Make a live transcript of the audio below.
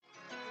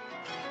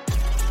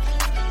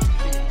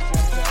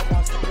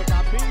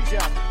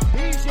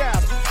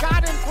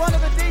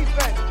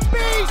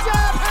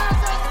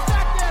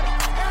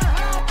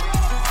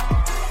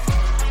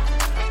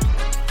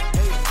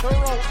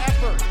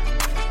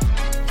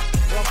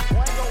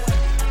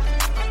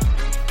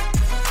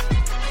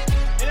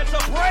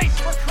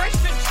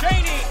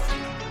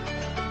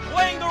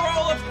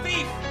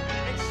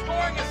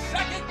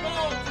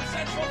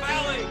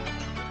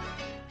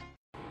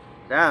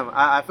Damn,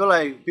 I feel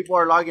like people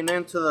are logging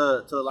into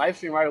the live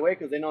stream right away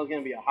because they know it's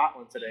gonna be a hot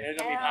one today.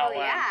 It's gonna be hot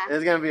one. Yeah.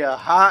 It's gonna be a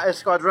hot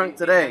EscuaDrunk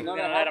today. We're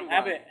gonna let them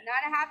have it.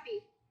 Not a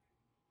happy.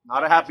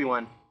 Not a happy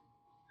one.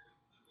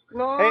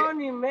 No, Hey.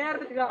 ni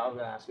merda. I was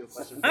gonna ask you a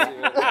question.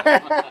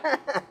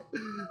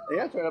 You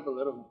gotta turn it up a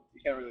little.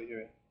 You can't really hear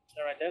it.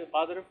 So right there, the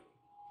positive.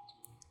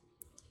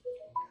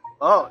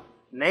 Oh,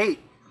 Nate.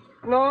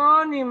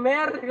 No, ni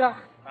merda.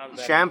 How's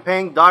that?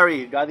 Champagne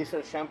Dari. Gadi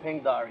says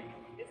Champagne Dari.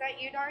 Is that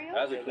you, Dario?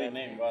 That's a clean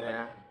name,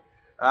 brother.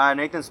 Yeah.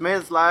 Nathan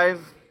Smith's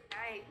live.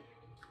 Nice.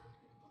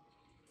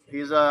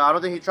 He's I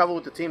don't think he traveled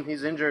with the team.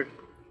 He's injured.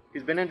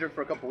 He's been injured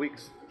for a couple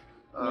weeks.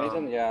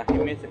 Yeah,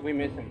 we miss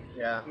him.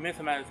 Yeah. We miss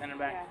him as a center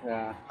back.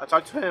 Yeah. I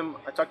talked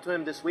to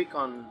him this week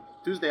on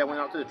Tuesday. I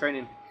went out to the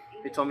training.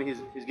 He told me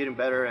he's getting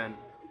better, and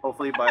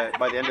hopefully by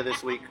the end of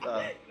this week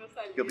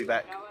he'll be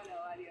back.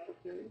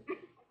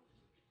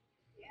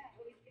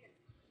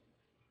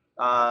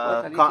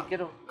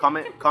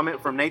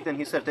 Comment from Nathan.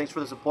 He said, "Thanks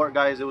for the support,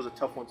 guys. It was a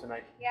tough one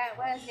tonight." Yeah, it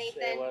was,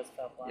 Nathan. It was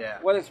tough one. Yeah.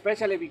 Well,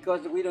 especially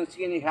because we don't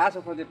see any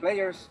hassle for the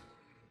players.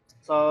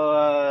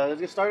 So let's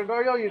get started,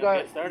 Dario. You got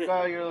get started.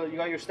 you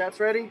got your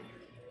stats ready?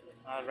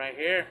 Right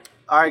here.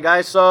 All right,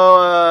 guys. So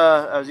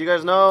as you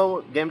guys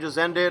know, game just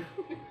ended.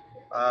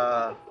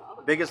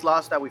 Biggest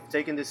loss that we've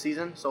taken this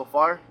season so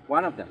far.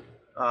 One of them.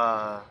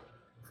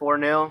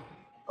 4-0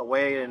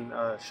 away in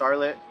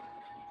Charlotte.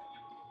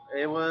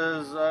 It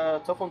was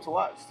a tough one to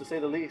watch, to say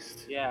the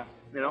least. Yeah.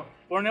 You know,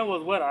 4-0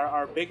 was what?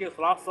 Our biggest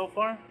loss so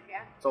far?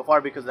 Yeah. so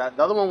far because the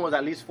other one was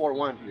at least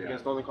 4-1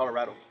 against Northern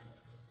Colorado.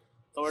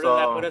 So where does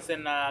that put us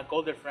in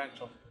goal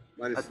differential?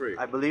 -3.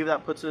 I believe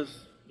that puts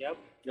us. Yep.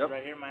 Yep.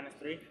 Right here,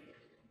 -3.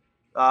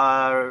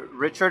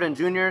 Richard and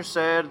Junior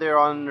said they're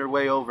on their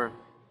way over.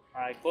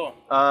 All right, cool.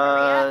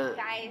 up,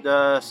 guys.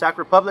 The Sac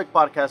Republic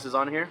podcast is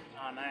on here.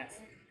 Oh, nice.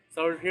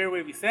 So we're here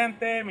with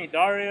Vicente, me,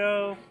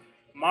 Dario,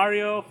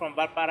 Mario from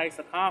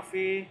Valparaiso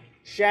Coffee,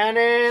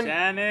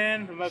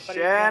 Shannon from Valparaiso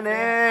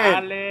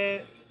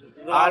Shannon.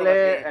 Coffee,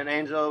 Ale and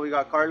Angel. We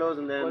got Carlos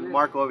and then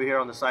Marco over here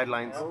on the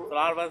sidelines. So a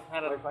lot of us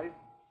had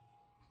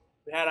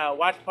a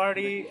watch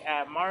party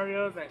at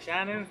Mario's and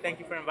Shannon's. Thank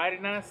you for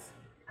inviting us.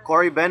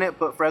 Corey Bennett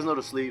put Fresno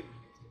to sleep.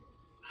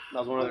 That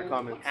was one of their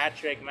comments. Hat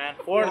trick, man.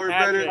 Fourth Or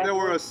hat Bennett, trick. they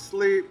were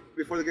asleep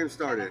before the game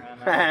started.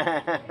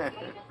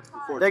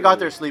 They got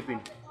there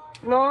sleeping.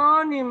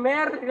 No, ni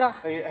merda.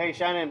 Hey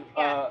Shannon,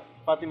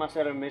 Fatima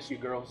said I miss you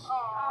girls. Oh,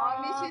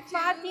 miss you,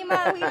 Fatima.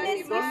 We miss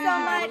you so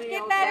much.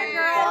 Get better,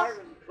 girls.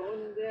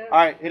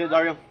 All right, hit it,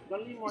 Dario.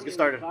 Let's get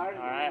started. All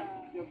right.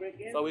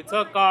 So we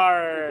took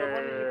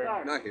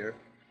our. Not here.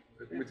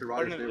 Mr. According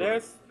Rogers' to neighbor.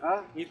 this,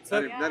 we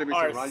took Not a Mr.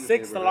 our Rogers'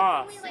 sixth neighbor,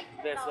 loss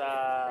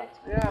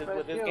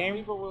with this game,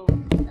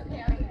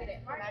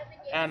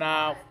 and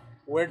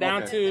we're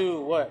down to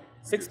what,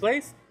 6th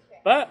place,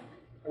 but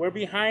we're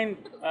behind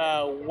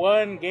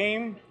one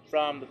game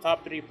from the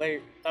top three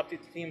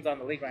teams on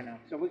the league right now.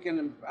 So we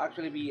can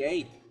actually be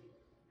 8.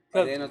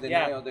 At the end of the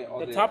night,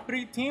 the top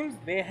 3 teams,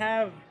 they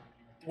have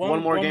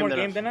One more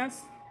game than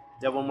us.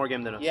 They have one more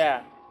game than us.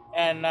 Yeah.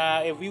 And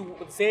if we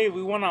say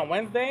we won on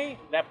Wednesday,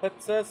 that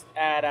puts us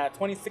at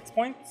 26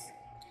 points.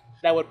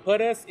 That would put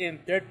us in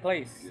 3rd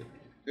place. Yeah.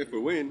 If we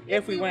win.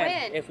 If we win.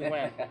 Yeah,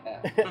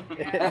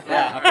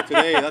 after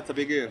today, that's a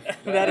big if.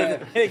 That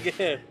is a big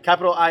if.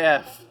 Capital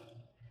IF.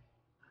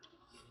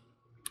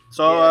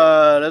 So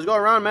let's go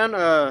around, man.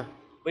 What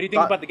do you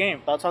think about the game?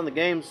 Thoughts on the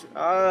games?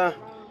 I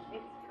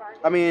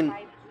mean,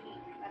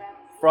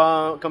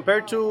 from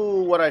compared to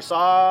what I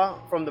saw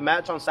from the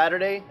match on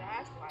Saturday,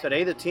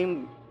 today the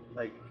team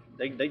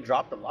they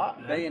dropped a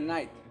lot. Day and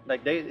night.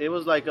 It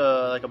was like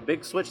a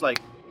big switch, like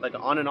an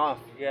on and off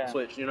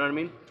switch. You know what I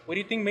mean? What do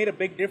you think made a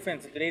big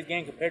difference in today's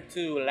game compared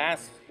to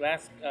last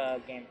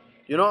game?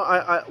 You know,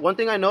 one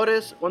thing I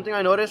noticed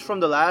from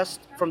the last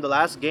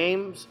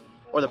games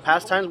or the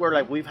past times where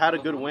like we've had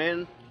a good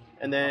win,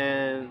 and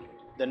then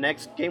the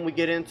next game we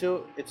get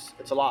into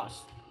it's a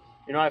loss.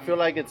 You know, I feel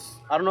like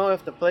I don't know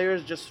if the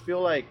players just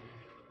feel like,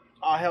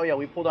 oh hell yeah,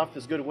 we pulled off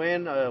this good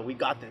win, we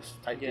got this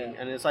type thing,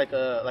 and it's like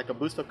a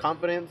boost of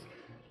confidence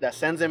that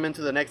sends them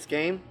into the next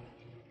game,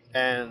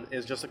 and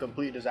it's just a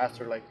complete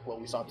disaster like what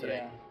we saw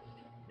today. Yeah.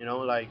 You know,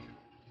 like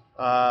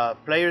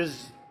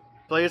players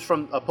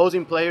from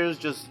opposing players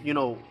just, you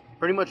know,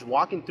 pretty much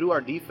walking through our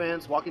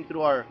defense, walking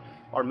through our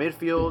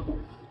midfield.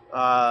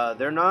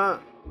 They're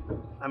not.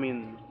 I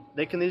mean,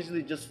 they can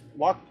easily just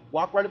walk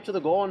right up to the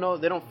goal. No,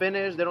 they don't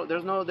finish.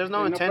 There's no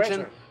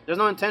intention. There's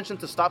no intention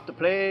to stop the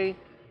play.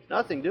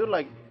 Nothing, dude.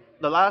 Like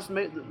the last,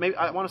 maybe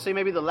I want to say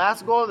maybe the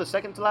last goal, the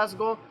second to last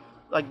goal.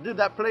 Like, dude,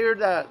 that player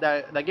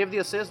that gave the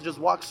assist just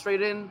walked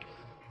straight in,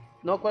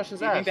 no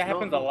questions asked. Do you think that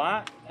happens a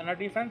lot in our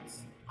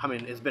defense? I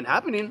mean, it's been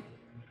happening.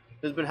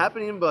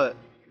 But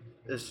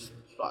it's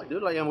fuck,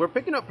 dude. Like, and we're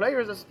picking up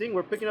players. That's the thing.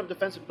 We're picking up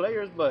defensive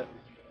players, but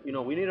you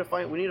know, we need to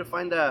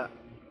find that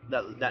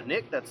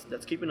nick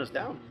that's keeping us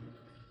down.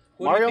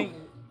 Who Mario? do you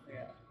think,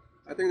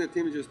 I think the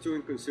team is just too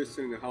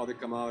inconsistent in how they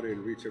come out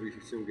and reach every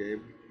single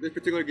game. This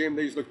particular game,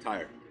 they just look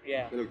tired.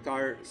 Yeah. They look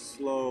tired,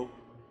 slow.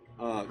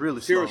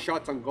 Really 0 slow.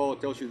 shots on goal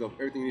tells you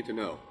everything you need to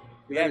know.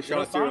 Yeah, 11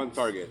 shots, 0 on shots.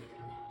 target.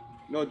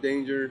 No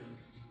danger.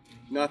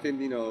 Nothing,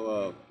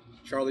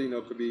 Charlie,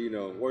 could be,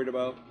 worried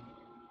about.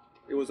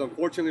 It was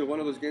unfortunately one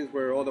of those games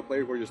where all the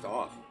players were just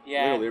off.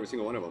 Yeah. Literally every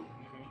single one of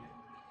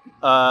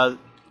them.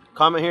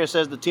 Comment here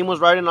says the team was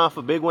riding off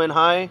a big win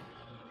high.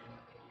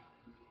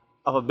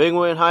 Off a big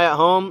win high at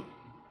home.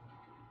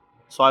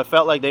 So I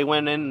felt like they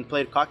went in and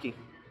played cocky.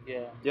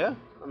 Yeah. Yeah,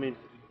 I mean,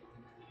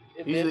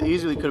 It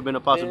easily could have been a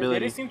Did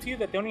possibility. it seem to you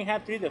that they only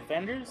had 3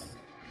 defenders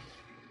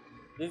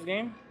this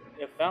game?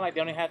 It felt like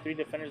they only had 3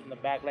 defenders in the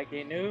back. Like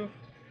they knew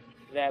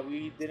that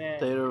we didn't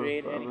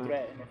create any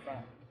threat in the front.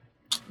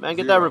 Man,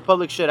 get that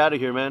Republic shit out of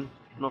here, man.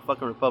 No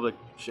fucking Republic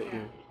shit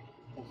here.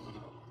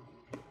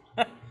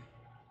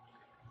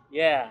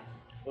 Yeah.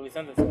 What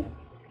Vicente said.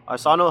 I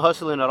saw no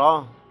hustling at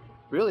all.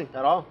 Really,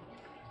 at all.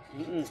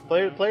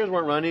 Players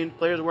weren't running.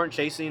 Players weren't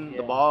chasing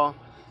the ball.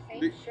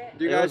 Do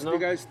you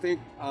guys think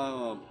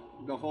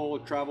the whole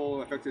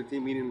travel affected the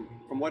team? Meaning,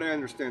 from what I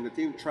understand, the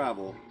team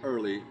traveled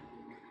early.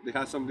 They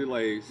had some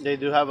delays. They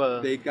do have a.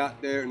 They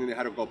got there and then they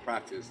had to go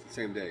practice the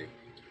same day.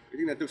 You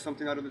think that took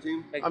something out of the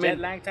team? Like I mean- jet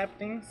lag type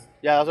things?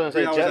 Yeah, I was gonna say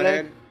 3 hours jet lag.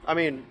 ahead. I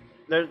mean,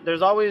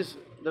 there's always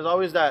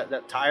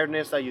that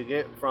tiredness that you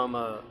get from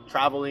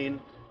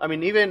traveling. I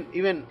mean,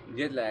 even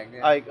Jet lag.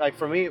 Yeah. like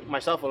for me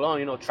myself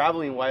alone,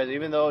 traveling wise,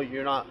 even though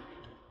you're not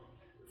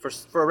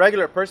for a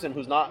regular person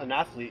who's not an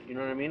athlete, you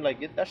know what I mean?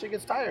 Like that shit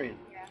gets tiring.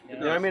 You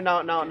know what I mean?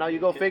 Now you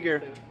go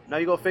figure. Now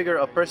you go figure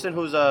a person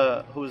who's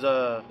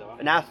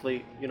an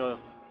athlete.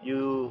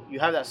 You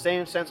have that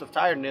same sense of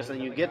tiredness,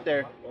 and you get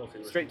there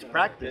straight to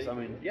practice. I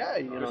mean, yeah,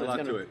 There's a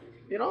lot to it.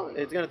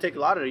 It's gonna take a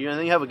lot of you. And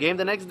then you have a game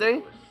the next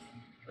day.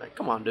 Like,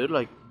 come on, dude.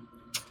 Like,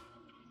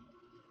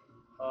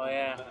 Oh,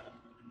 yeah.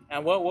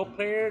 And what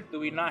player do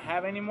we not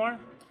have anymore?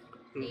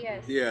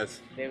 Yes.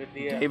 David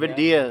Diaz. David yeah.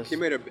 Diaz. He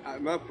made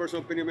my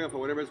personal opinion, man, for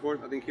whatever it's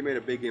worth, I think he made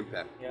a big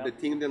impact. Yeah. The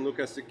team didn't look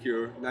as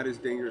secure, not as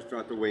dangerous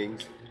throughout the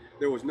wings.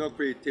 There was no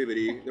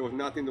creativity. There was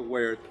nothing to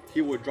where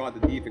he would draw the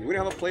defense. We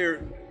didn't have a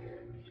player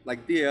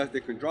like Diaz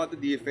that can draw the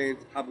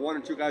defense, have 1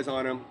 or 2 guys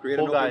on him, create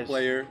an Full open guys.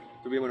 player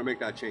to be able to make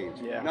that change.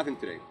 Yeah. Nothing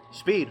today.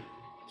 Speed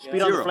on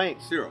the Zero.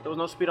 flanks. Zero. There was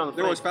no speed on the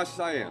They were as flanks. fast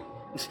as I am.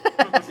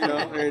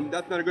 And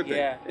that's not a good thing.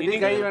 Yeah. I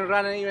think I even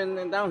ran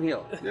even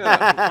downhill.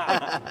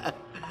 Yeah.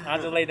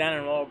 I'll just lay down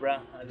and roll, bro.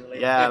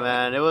 Yeah,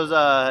 man. It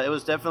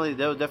was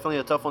definitely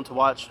a tough one to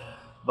watch.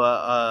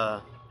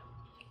 But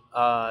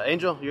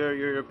Angel,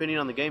 your opinion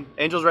on the game?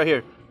 Angel's right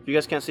here. If you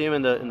guys can't see him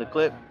in the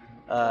clip,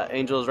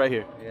 Angel's right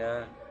here.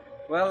 Yeah.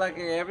 Well, like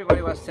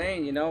everybody was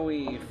saying,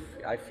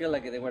 I feel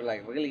like they were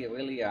like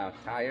really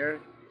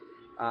tired.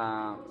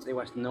 There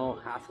was no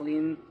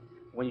hustling.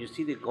 When you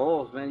see the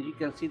goals, man, you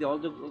can see all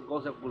the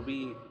goals that could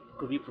be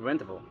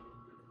preventable.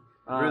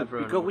 Really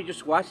preventable. Because we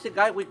just watch the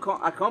guy with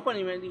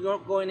accompaniment,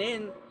 going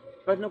in,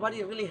 but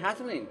nobody's really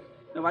hustling.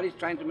 Nobody's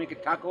trying to make a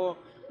tackle.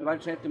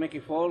 Nobody's trying to make a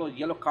fall or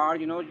yellow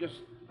card. Just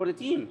for the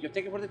team. Just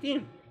take it for the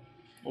team.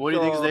 What do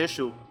you think is the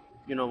issue?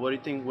 What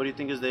do you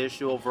think is the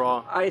issue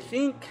overall? I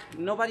think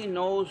nobody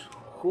knows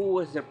who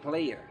is their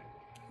player,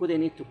 who they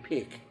need to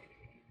pick.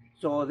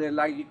 So they're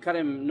like, you cut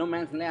him no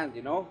man's land,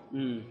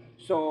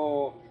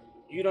 So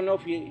you don't know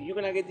if you're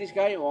going to get this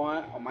guy or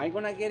am I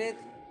going to get it?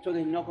 So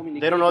there's no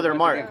communication. They don't know their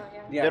mark.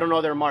 Yeah. They don't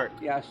know their mark.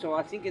 Yeah, so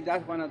I think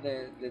that's one of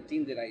the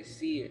things that I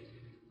see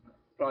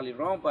probably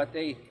wrong, but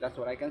hey, that's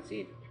what I can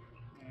see.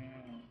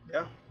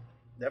 Yeah,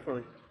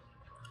 definitely.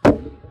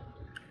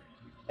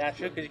 That's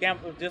true, because you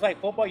can't, just like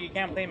football, you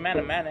can't play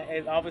man-to-man.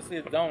 It's obviously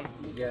a zone.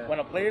 Yeah. When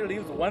a player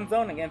leaves one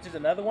zone and enters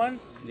another one,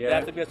 there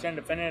has to be a certain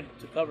defender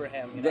to cover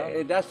him,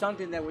 That's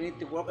something that we need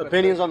to work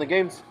Opinions on the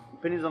games?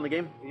 Opinions on the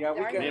game? Yeah,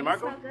 we can.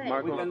 Marco?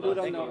 We can do it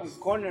on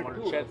corner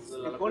too.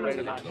 The corner we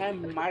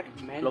can mark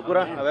man.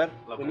 Locura, a ver.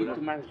 We need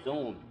to mark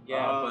zone.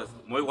 Yeah. Pues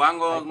muy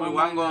guangos, muy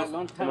guangos.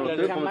 Como lo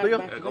tuyo.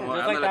 Como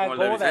Just like ándale, that como el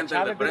de goal that Vicente, el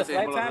Chávez de did the Presi,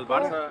 slide con los del tackle.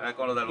 Barça,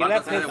 con los del He Barça,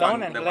 left ese his de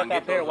zone and de let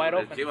that player wide del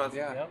open. Chivas.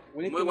 Yeah.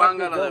 We need Muy to mark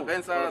guanga the la goal.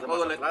 defensa,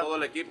 todo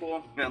el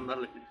equipo.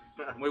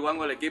 Muy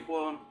guango el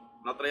equipo,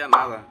 no traía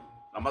nada.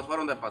 Nomás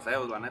fueron de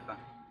paseos, la neta.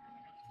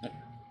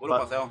 Puro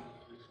paseo.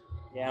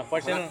 Yeah,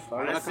 unfortunately.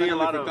 I see a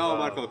lot of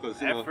Marco,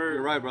 because effort.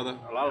 you're right, brother.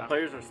 A lot of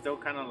players are still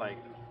kind of like,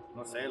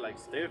 let's say, like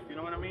stiff. You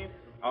know what I mean?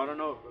 I don't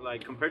know,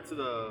 like compared to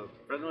the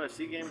Fresno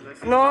FC games. I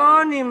see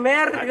No, ni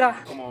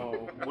merga.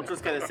 como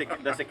muchos que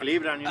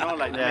desequilibran.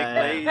 Like they Yeah,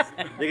 make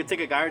plays. They can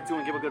take a guy or two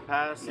and give a good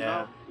pass. You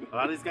Yeah. know, a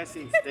lot of these guys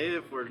seem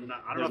stiff or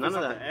not, I don't There's know if it's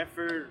none not of the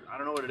effort. I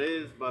don't know what it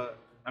is, but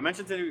I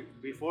mentioned to you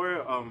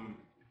before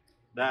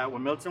that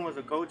when Milton was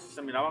a coach,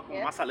 se miraba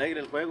como más alegre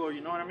el juego. You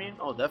know what I mean?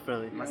 Oh,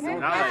 definitely. Not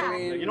like,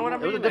 you know what I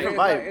It was a mean? different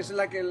Like, vibe. It's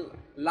like a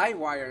live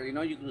wire, you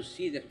can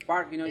see the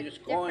spark,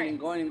 just going and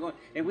going and going.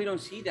 And we don't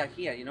see that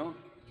here, And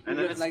We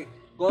then just like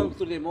going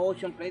through the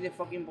motion, play the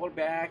fucking ball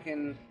back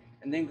and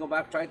then go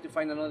back, try to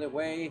find another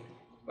way.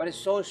 But it's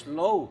so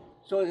slow.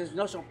 So there's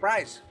no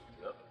surprise.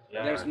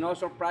 Yeah. There's no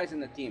surprise in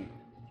the team.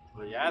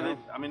 But yeah,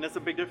 I mean that's a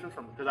big difference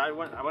from because I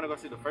went to go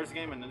see the first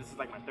game and then this is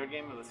like my third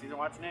game of the season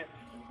watching it.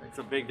 It's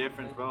a big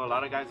difference, bro. A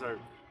lot of guys are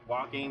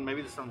walking.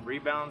 Maybe there's some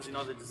rebounds.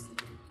 They just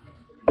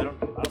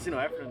don't see no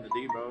effort in the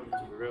D, bro.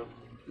 To be real.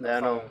 Yeah,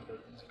 no,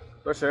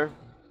 for sure.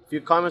 A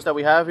few comments that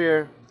we have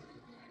here.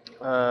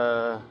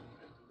 Yeah,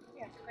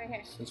 right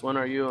here. Since when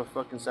are you a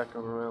fucking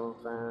Sacramento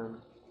fan?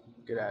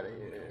 Get out of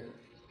here.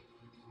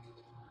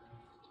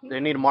 They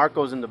need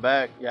Marcos in the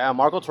back. Yeah,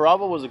 Marco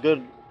Torralba was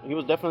he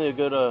was definitely a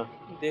good a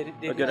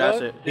good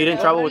asset. He didn't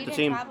travel with the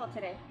team. Travel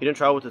today. He didn't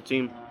travel with the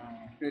team.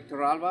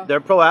 Torralba. They're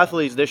pro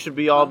athletes. They should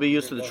all be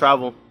used to the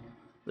travel.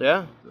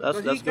 Yeah, that's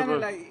He kind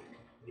good. of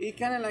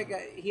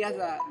he has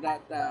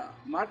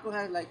Marco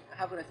has like,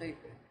 how could I say,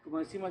 como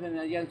decimos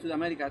allá en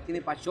Sudamérica,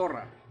 tiene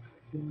pachorra.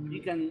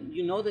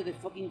 You know that the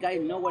fucking guy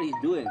know what he's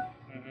doing.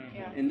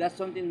 Yeah. And that's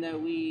something that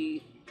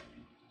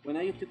when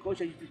I used to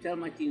coach, I used to tell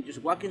my team,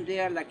 just walk in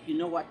there like you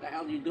know what the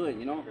hell you're doing,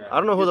 you know? I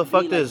don't know who the Just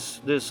fuck be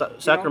like, this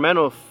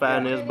Sacramento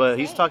fan is, but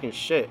he's talking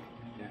shit.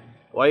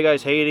 Why you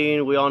guys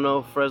hating? We all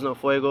know Fresno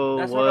Fuego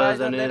That's was alright,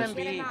 and let is him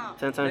be. 10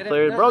 times Let him-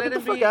 player. just Bro, let get the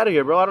him fuck be. out of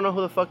here, bro. I don't know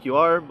who the fuck you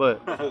are,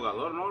 but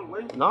Jugador, ¿no,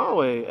 güey? no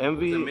way. The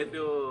Envy.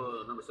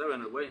 midfield number 7,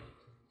 el güey.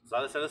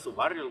 Sabe ser de su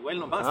barrio, el güey,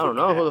 nomás. I don't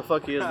know who the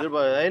fuck he is, dude,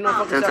 but ain't no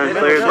fucking 10 times Sacramento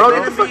players. fan, Bro, bro.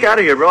 get Get the the fuck out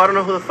of here, bro. I don't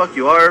know who the fuck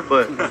you are,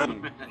 but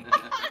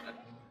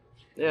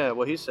yeah,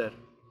 what he said.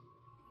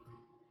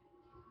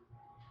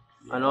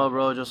 I know,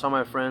 bro. Just saw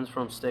my friends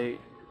from state.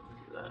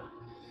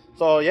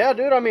 So yeah,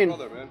 dude. I mean,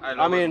 Brother, man.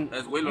 I mean,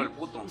 Es Willow el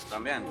puto,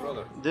 también.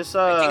 Brother. this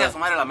Chinga su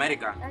madre el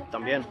América.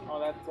 también. Oh,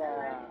 that's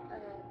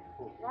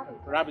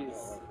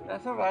Robbie's.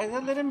 That's alright,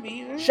 just let him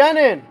be. Eh?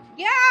 Shannon,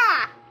 Yeah.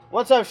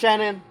 what's up,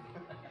 Shannon?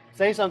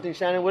 Say something,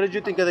 Shannon. What did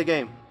you think of the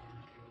game?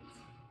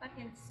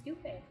 Fucking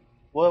stupid.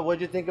 What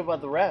did you think about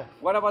the ref?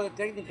 What about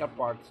the technical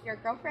parts? Your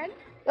girlfriend?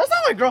 That's not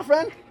my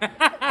girlfriend.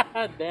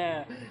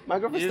 Damn. My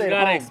girlfriend You just stayed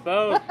got home.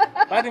 exposed.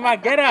 Fatima,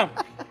 get him.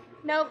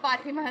 No,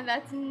 Fatima,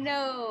 that's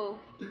no.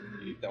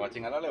 Te va a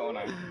chingar la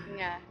leona.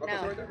 Yeah,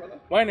 Marcos no. right there, brother.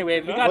 Well,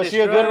 anyways, we got Was she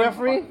a good destroyed.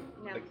 referee?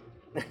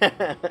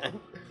 No.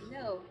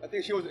 No. I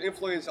think she was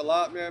influenced a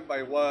lot, man,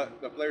 by what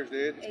the players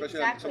did,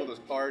 especially on some of Exactly. those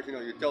cards. You know,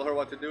 you tell her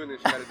what to do, and then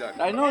she got it done.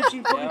 I know,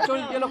 she fucking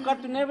showed yellow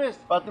card to Neves.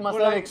 Fatima We're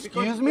said, like, "Excuse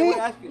because me?" they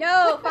were asking.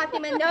 No,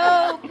 Fatima,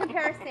 no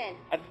comparison.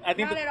 I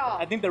think Not at all.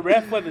 I think the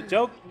ref was a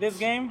joke this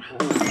game.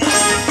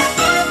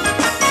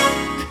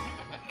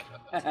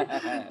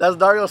 That's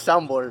Dario's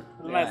soundboard,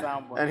 This is my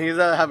soundboard. and he's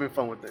having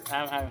fun with it.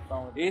 I'm having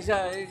fun with it.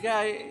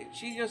 It's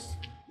she just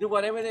do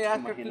whatever they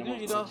ask her to do,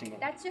 you know?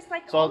 That's just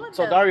like all So, of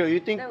so them. Dario, do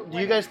The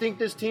you guys think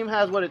this team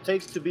has what it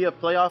takes to be a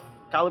playoff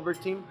caliber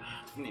team?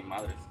 Ni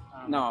madres.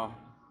 No,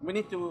 we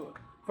need to,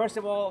 first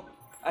of all,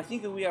 I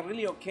think we are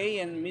really okay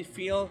in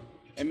midfield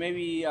and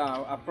maybe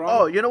a front.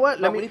 Oh, you know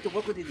what? But we need to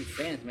work with the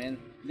defense, man.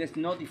 There's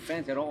no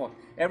defense at all.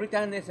 Every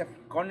time there's a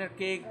corner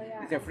kick,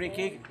 there's a free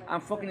kick,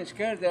 I'm fucking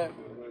scared that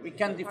we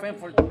can't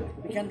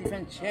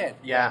defend shit.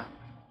 Yeah.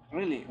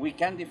 Really, we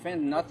can't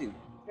defend nothing,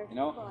 you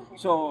know?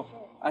 So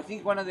I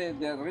think one of the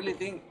really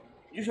thing,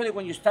 usually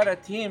when you start a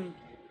team,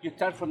 you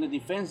start from the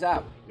defense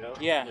up.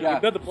 Yeah, you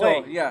build the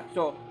play.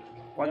 So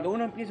cuando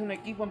uno empieza un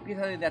equipo,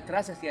 empieza desde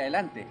atrás hacia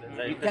adelante.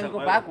 You empieza can't el go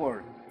juego.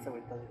 backward.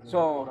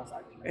 So,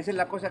 esa es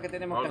la cosa que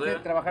tenemos que Vamos a hacer,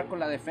 ver. trabajar con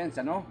la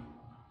defensa, ¿no?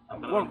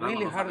 Work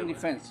really hard on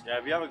defense. Yeah,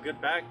 if you have a good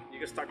back, you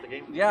can start the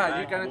game. from Yeah,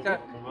 the you back. can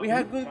start. We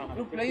have good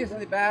players in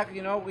the back,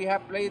 you know. We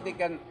have players that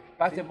can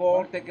pass the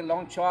ball, take a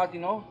long shot,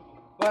 you know.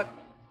 But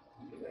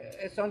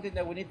it's something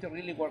that we need to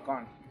really work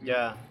on.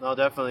 Yeah, no,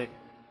 definitely.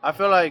 I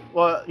feel like,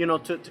 well, you know,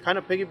 to kind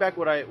of piggyback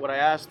what I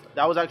asked,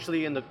 that was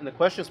actually in the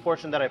questions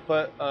portion that I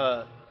put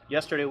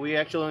yesterday. We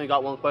actually only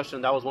got one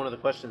question. That was one of the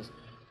questions.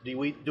 Do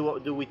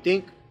we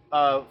think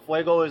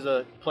Fuego is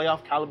a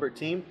playoff caliber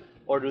team,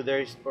 or do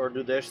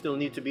there still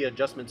need to be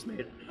adjustments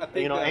made? I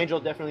think You know, that- Angel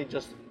definitely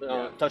just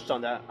touched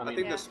on that. I I mean,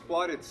 think the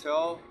squad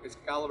itself is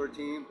caliber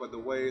team, but the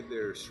way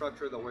they're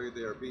structured, the way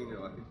they're being,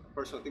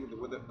 personally, I think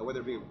the way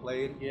they're being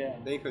played, Yeah.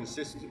 the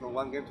inconsistency from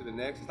one game to the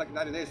next. It's like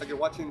night and day. It's like you're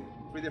watching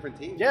three different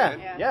teams. yeah,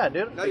 man. yeah,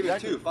 dude. Not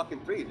exactly. even two,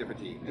 fucking three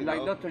different teams. you Like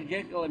know? Dr.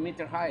 Jekyll and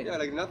Mr. Hyde. Yeah,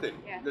 like nothing.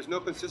 Yeah. There's no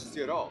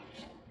consistency at all.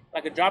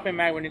 Like a dropping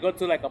mag when you go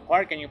to like a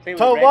park and you play with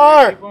Tovar!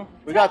 regular people.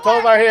 We got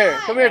Tovar here.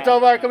 Come here,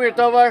 Tovar. Come here,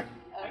 Tovar.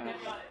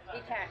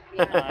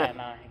 You can't.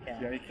 No, he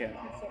can't. Yeah, you can.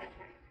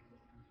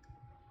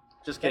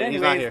 Just But kidding.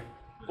 He's not anyways,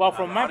 here. well,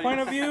 from my point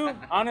of view,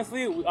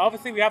 honestly,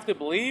 obviously we have to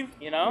believe,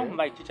 you know,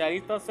 like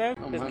Chicharito said.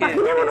 Just kidding.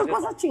 Imaginémonos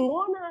cosas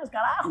chingonas,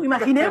 carajo,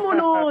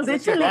 imaginémonos,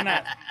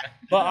 échale.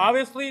 But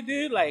obviously,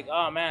 dude, like,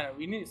 oh man,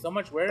 we need so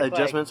much work.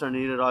 Adjustments are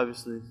needed,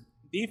 obviously. Like,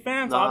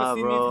 defense Nah,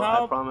 obviously bro. needs I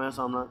help. promise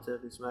I'm not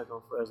taking smack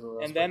on Fresno.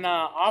 That's And then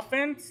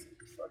offense,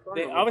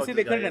 they, know who the obviously fuck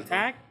they this guy couldn't is, bro.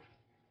 attack.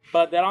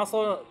 But then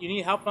also, you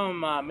need help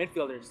from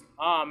midfielders.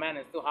 Oh man,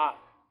 it's too hot.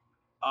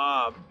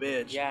 Ah,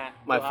 bitch. Yeah.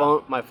 My too phone.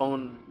 hot. My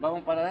phone.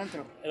 Vamos para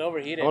adentro. It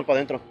overheated. Vamos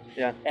para adentro.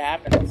 Yeah. It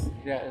happens.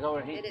 Yeah, it's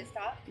overheated. Did it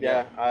stop?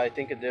 Yeah, I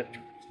think it did.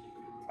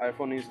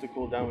 iPhone needs to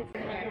cool down.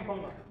 All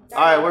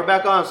right, we're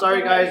back on.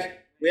 Sorry, guys.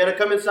 We had to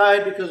come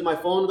inside because my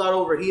phone got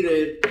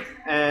overheated,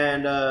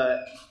 and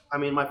I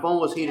mean my phone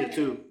was heated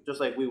too, just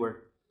like we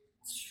were.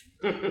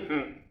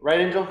 Right,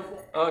 Angel?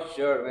 Oh,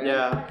 sure, man.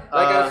 Yeah.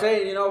 Like I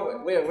say, you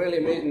know, we really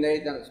miss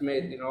Nathan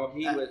Smith. You know,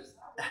 he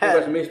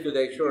was missed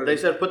today, sure. They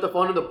said put the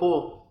phone in the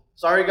pool.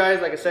 Sorry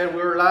guys, like I said,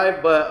 we were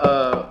live,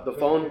 but the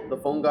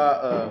phone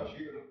got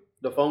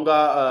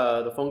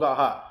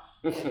hot.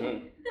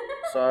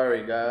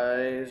 Sorry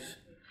guys,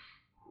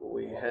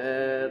 we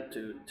had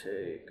to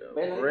take a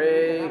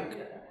break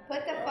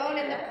Put the phone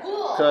in the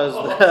pool. because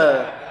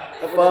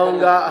the phone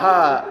got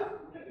hot,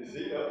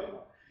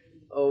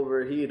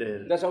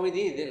 overheated. That's what we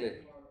did, didn't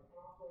it?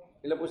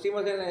 Y lo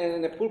pusimos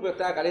en el pool, pero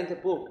estaba caliente el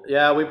pool.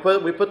 Yeah, we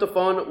put the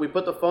phone in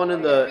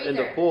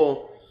the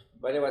pool,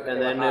 But it was,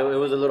 and then it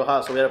was a little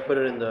hot, so we had to put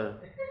it in the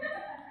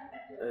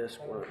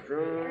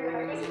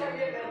EscuaDrunk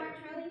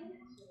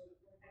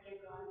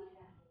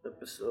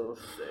episode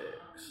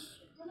 6.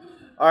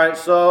 All right,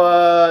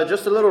 so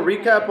just a little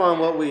recap on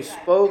what we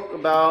spoke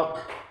about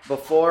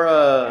before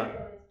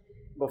the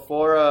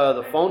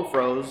phone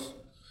froze.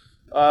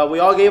 We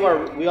all gave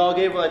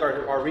like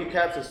our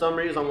recaps and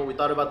summaries on what we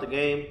thought about the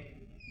game.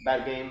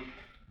 Bad game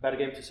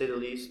to say the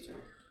least.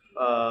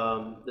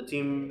 The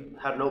team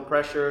had no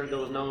pressure. There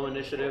was no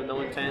initiative, no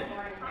intent,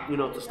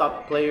 to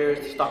stop the players,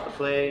 to stop the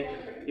play.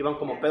 Iban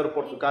como Pedro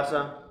por su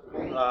casa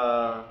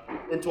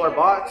into our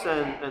box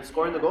and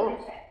scoring the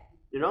goals.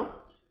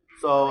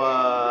 So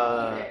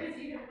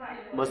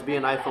must be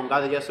an iPhone.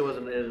 God, yes, it is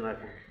an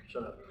iPhone.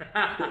 Shut up.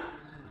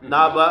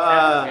 Nah,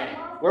 but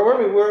where were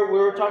we? We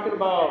were talking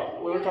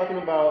about.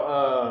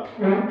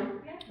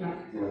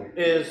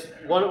 Is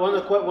one of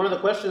the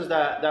questions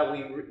that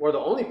we, or the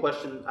only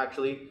question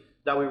actually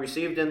that we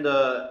received in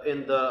the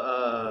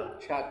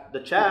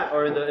chat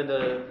or in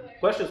the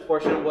questions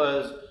portion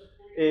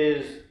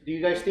is do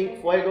you guys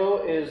think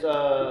Fuego is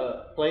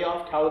a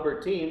playoff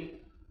caliber team,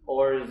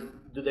 or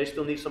do they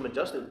still need some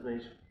adjustment? I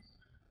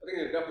think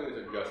it definitely is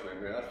an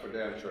adjustment, man. That's for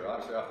damn sure.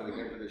 Obviously, after the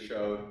game for this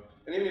show,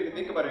 and even if you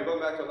think about it, going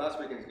back to last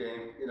weekend's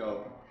game,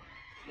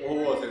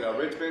 who was it?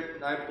 Richmond,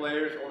 9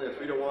 players, only a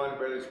 3-1,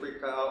 barely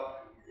squeaked out.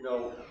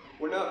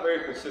 We're not a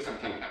very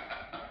consistent team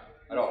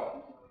at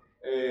all.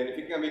 And if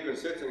you can't be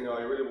consistent,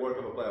 you're really worth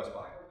of a playoff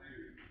spot.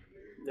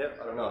 Yep.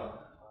 I don't know.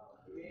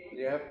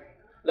 Yeah.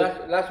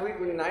 Last week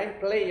with 9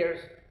 players,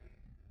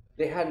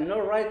 they had no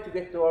right to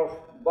get to our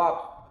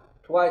box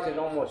twice and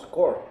almost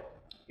score.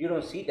 You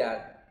don't see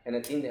that. And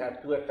the team, they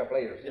have 2 extra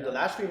players. In the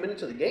last 3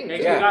 minutes of the game.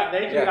 They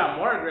got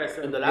more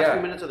aggressive. In the last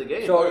 3 minutes of the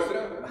game. So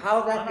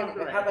how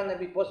can that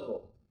be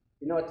possible?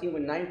 A team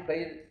with 9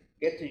 players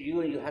get to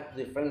you and you have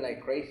to defend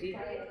like crazy.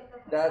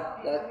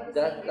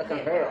 That's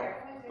unheard of.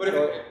 But if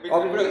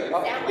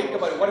think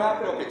about it, what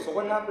happened? Okay, so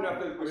what happened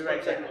after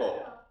the second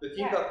goal? The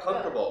team got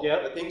comfortable.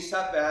 Yep. The team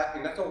sat back,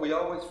 and that's what we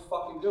always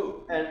fucking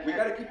do. And we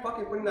got to keep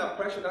fucking putting that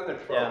pressure down their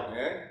throat,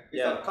 man.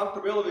 It's not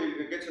comfortability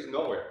that gets us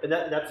nowhere. And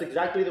that's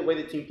exactly the way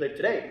the team played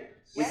today.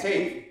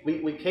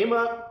 We came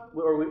up,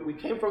 or we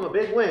came from a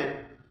big win,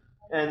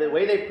 and the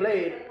way they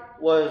played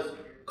was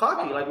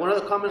cocky. Like one of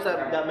the comments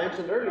that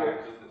mentioned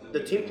earlier,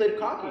 the team played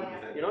cocky.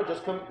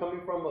 Just coming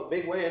from a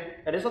big win,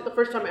 and it's not the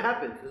first time it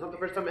happens.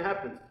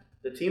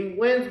 The team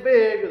wins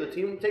big, or the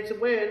team takes a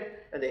win,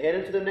 and they head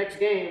into the next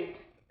game,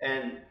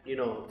 and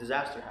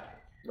disaster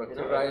happens. But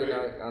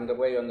right on the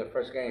way on the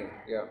first game,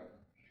 yeah.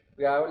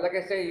 Like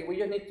I say, we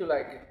just need to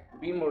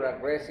be more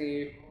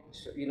aggressive.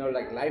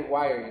 Like live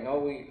wire.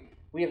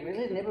 We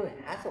really never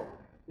hassle.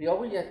 We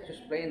always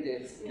just playing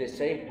the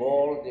safe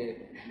ball, the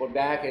ball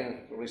back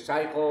and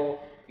recycle,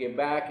 get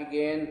back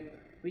again.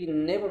 We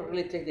never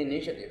really take the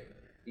initiative.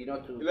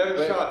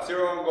 11 shots,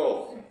 0 on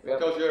goal. That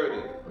tells you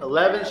everything.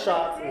 11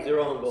 shots and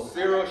 0 on goal.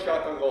 0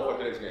 shots on goal for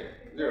today's game.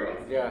 0.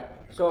 Yeah.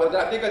 So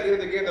I think at the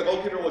end of the game, the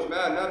goalkeeper was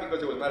mad, not because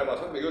he was mad about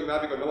something. He was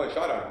mad because no one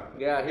shot on him.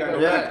 Yeah,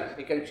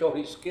 he can show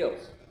his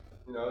skills.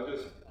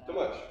 Just too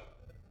much.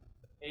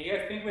 Hey, you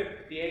guys think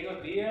with Diego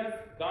Diaz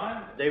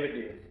gone? David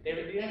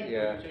Diaz?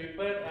 Yeah. Should we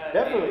put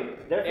Definitely.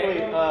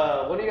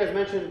 One of you guys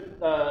mentioned,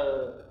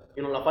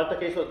 la falta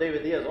que hizo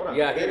David Diaz ahora.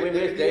 Yeah, we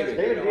missed David.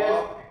 David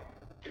Diaz.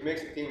 It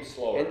makes the team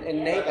slower.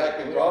 And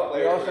Nathan, we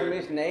also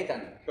missed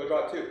Nathan. He'll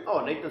draw 2.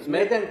 Oh, Nathan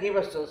Smith. Nathan give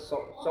us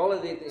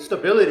solid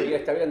stability.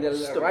 Yeah, on the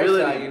right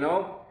side,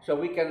 so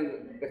we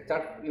can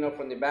start,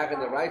 from the back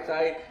and the right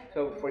side.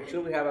 So for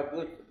sure we have a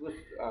good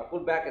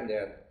full back in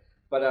there.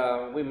 But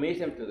we miss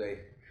him today.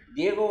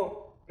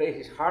 Diego plays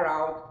his heart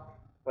out,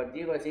 but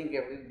I think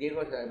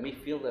Diego's a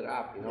midfielder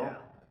up, Yeah.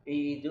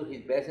 He do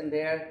his best in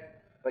there,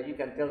 but you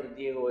can tell that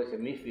Diego is a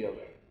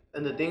midfielder.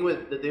 And the thing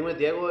with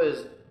Diego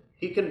is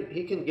he can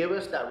give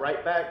us that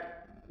right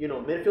back,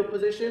 midfield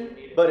position,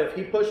 but if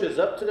he pushes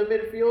up to the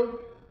midfield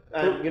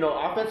and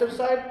offensive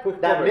side,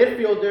 that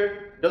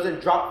midfielder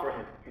doesn't drop for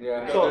him.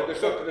 Yeah. So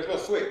there's no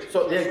switch.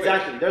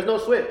 Exactly, there's no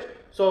switch.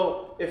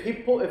 So if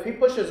he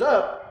pushes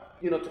up,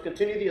 to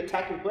continue the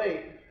attacking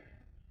play,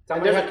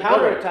 and there's a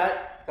counter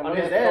attack on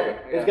his end,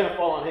 it's gonna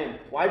fall on him.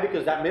 Why?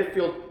 Because that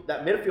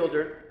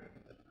midfielder,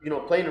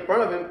 playing in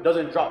front of him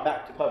doesn't drop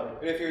back to cover him.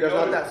 There's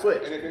not that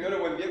switch. And if you notice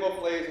when Diego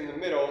plays in the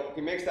middle,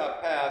 he makes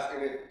that pass,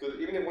 and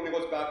even when he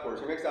goes backwards,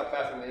 he makes that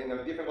pass, and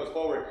the defense goes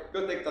forward,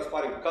 he'll take that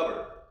spot and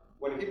cover.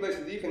 When he plays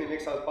the defense, he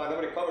makes that spot,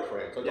 nobody covers for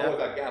him, so there's always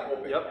that gap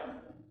open. Yep.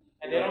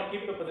 And they don't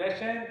keep the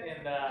possession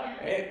in the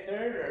mid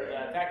third or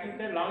the attacking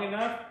third long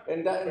enough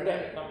And for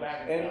them to come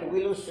back. and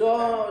we lose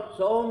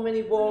so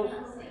many balls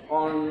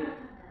on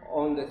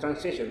the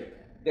transition.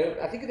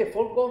 I think the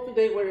 4 goals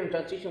today were in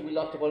transition. We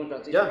lost the ball in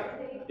transition.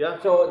 Yeah.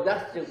 So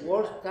that's the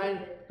worst time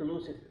to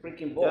lose a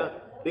freaking ball. Yeah.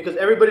 Because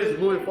everybody's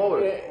moving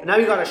forward. And now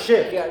you got to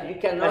shift. Yeah, you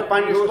cannot and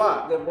find your lose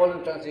spot. the ball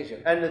in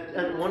transition.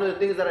 And one of the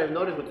things that I've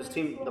noticed with this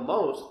team the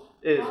most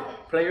is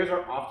players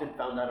are often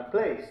found out of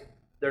place.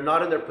 They're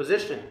not in their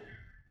position.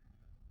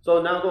 So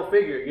now go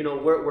figure.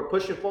 We're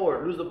pushing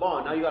forward, lose the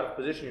ball. Now you got to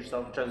position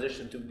yourself,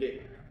 transition to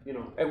get.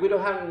 And we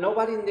don't have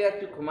nobody in there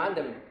to command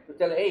them, to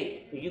tell,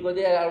 hey, if you go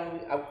there,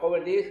 I'll cover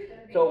this.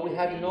 So we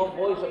have no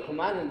voice of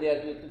command in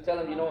there to tell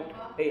them,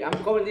 hey, I'm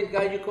covering this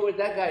guy, you cover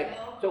that guy.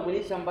 So we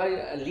need somebody,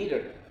 a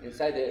leader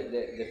inside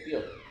the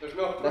field. There's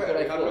no That's threat. what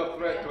I We have feel. no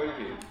threat to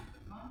anything.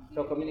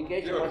 So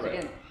communication, Zero once threat.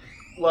 again.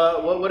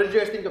 Well, what did you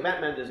guys think of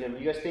Ant-Man this game? Do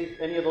you guys think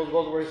any of those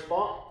goals were his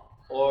fault?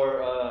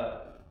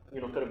 Or,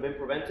 could have been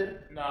prevented?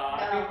 No,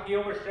 I think he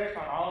overstretched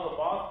on all of the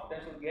balls,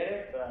 potentially get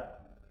it, but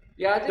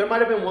Yeah, There might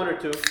have been one or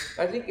two.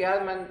 I think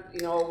Adman,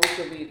 we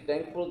should be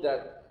thankful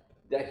that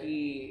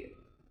he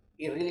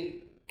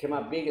really came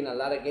out big in a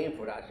lot of games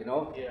for us,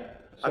 yeah.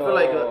 I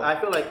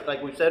feel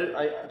like we've said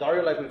it,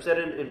 Dario, like we've said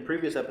in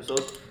previous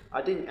episodes.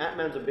 I think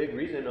Ant-Man's a big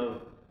reason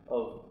of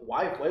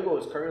why Fuego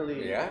is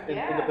currently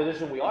in the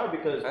position we are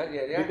because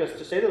because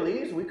to say the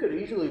least, we could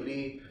easily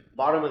be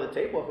bottom of the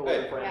table if it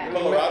wasn't for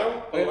Ant-Man.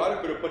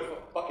 Colorado could have put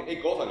fucking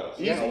 8 goals on us.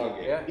 Easy. In one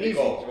game. Yeah. 8 Easy.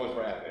 goals was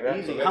for Ant-Man.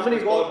 Easy. So How many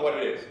let's goals? call it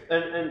what it is.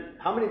 And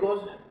how many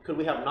goals could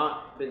we have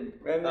not been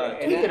and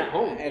taken at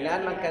home? And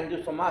Adman can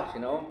do so much,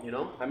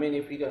 I mean,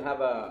 if he don't have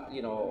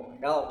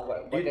help,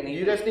 what Do can he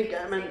you guys think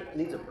Ant-Man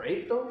needs a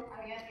break though?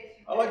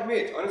 I like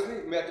Mitch. Honestly,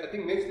 I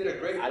think Mitch did a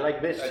great. I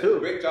like Mitch did too. a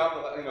great job.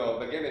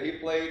 The game that he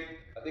played.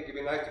 I think it'd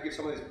be nice to give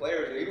some of these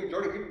players, and even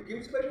Jordan, give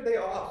these players a day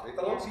off. It's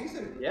a long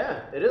season.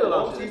 Yeah, it is a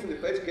long season. The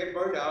players get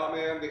burned out,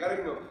 man. They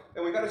gotta,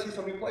 and we gotta see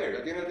some new players.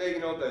 At the end of the day,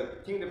 the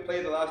team that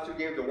played the last 2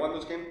 games, that won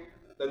those games,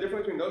 the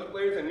difference between those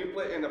players and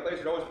the players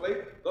that always played,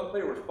 those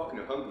players were fucking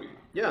hungry.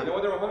 Yeah. You know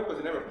why they were hungry?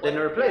 Because They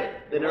never played.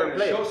 They never wanted to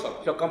played. show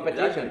something. So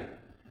competition.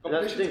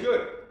 Competition's That's the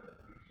good.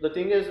 The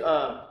thing is,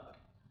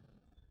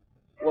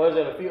 what was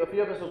it? A few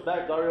episodes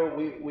back, Dario,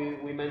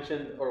 we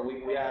mentioned or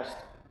we asked,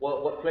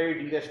 what player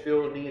do you guys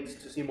feel needs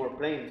to see more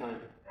playing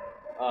time?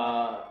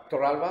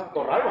 Torralba?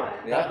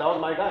 That was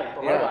my guy,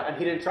 Torralba, and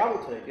he didn't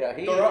travel today. Yeah,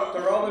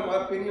 Torralba, in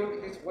my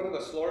opinion, he's one of the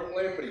slower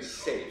players, but he's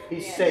safe.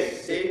 He's safe.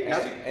 He's safe.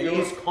 Yep. He's And secure.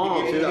 he's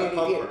calm. He gives you that He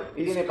comfort.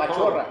 tiene calm.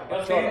 pachorra.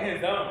 He'll stay in his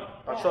zone.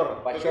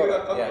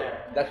 Pachorra. Yeah,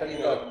 that's what he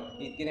does.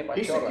 He tiene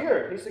He's pachorra.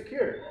 secure. He's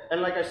secure.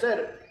 And like I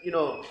said,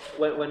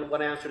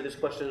 when I answered this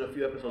question a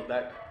few episodes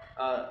back,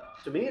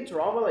 to me,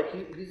 Torralba, like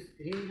he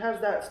has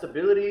that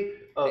stability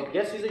of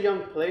yes, he's a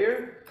young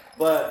player,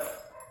 but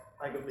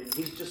like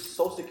he's just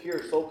so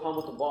secure, so calm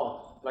with the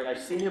ball. Like I've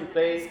seen him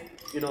play,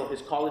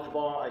 his college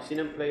ball. I've seen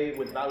him play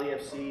with Valley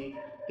FC.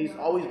 He's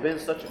always been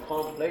such a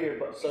calm player,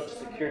 but such a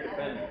secure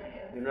defender.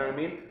 You know what I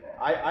mean?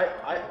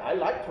 I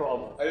like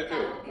Torralba. I do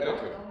too.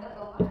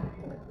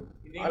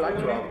 You think I like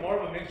we Toronto. need more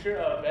of a mixture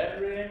of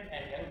veteran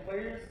and young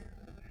players?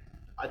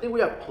 I think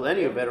we have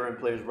plenty of veteran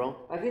players, bro.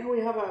 I think we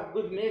have a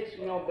good mix,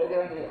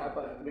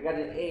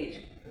 regarding age.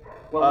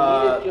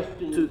 Well, we needed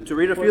just To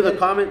read a few of the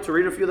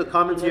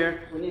comments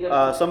here,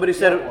 somebody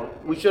said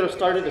we should have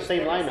started the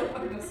same lineup.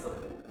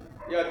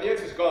 Yeah,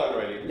 Diaz is gone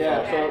already.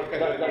 Yeah, so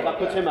that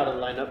puts him out of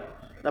the lineup.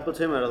 The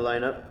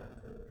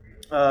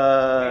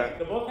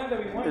both times that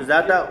we won. Is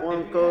that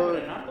one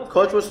coach?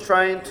 Coach was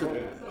trying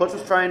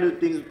new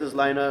things with this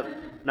lineup.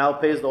 Now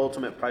pays the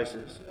ultimate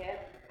prices.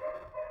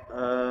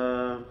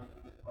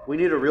 We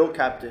need a real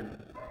captain.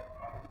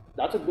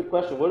 That's a good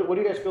question. What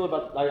do you guys feel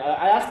about?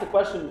 I asked the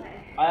question.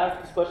 I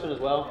asked this question as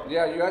well.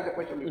 Yeah, you had the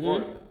question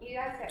before.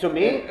 To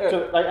me,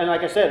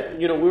 like I said,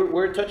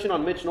 we're touching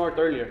on Mitch North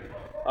earlier.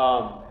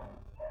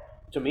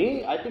 To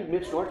me, I think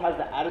Mitch North has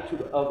the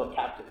attitude of a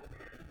captain.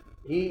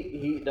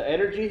 The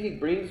energy he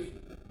brings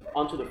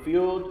onto the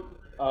field,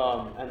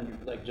 and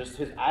like just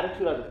his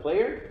attitude as a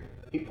player,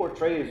 he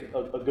portrays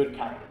a good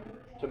captain.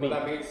 To me.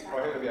 Well, that means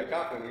for him to be a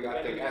captain, you got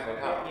to take Ant-Man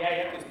out.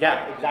 Yeah,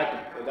 exactly.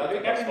 And that's a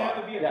You tough have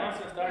spot. to be a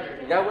constant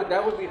starter.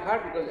 That would be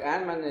hard because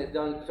Ant-Man has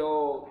done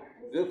so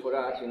good for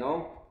us,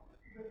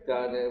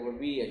 that there would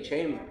be a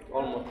change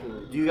almost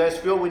to. Do you guys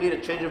feel we need a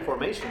change in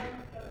formation?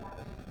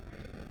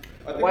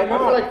 Why I feel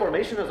not? like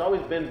formation has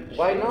always been.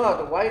 Why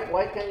not?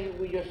 Why can't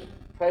we just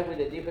try with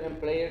the different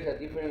players, a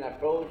different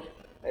approach,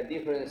 a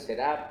different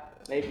setup,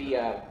 maybe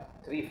a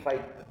 3-5,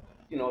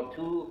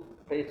 2,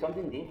 play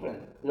something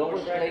different. We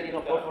always play,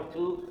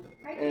 4-4-2,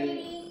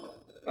 and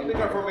I think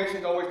our formation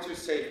is always too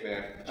safe,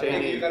 man. I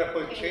think you got to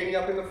put Cheney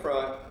up in the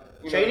front.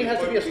 Cheney has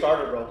to be a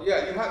starter, bro.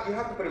 Yeah, you have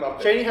to put him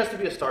up there. Cheney has to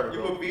be a starter,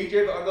 You bro. put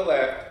BJ on the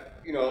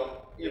left.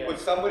 You put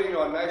somebody,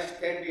 a nice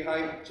 10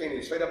 behind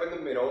Cheney, straight up in the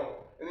middle.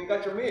 And then you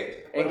got your mids.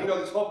 But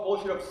this whole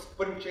bullshit of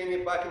putting Cheney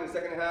back in the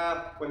second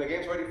half when the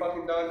game's already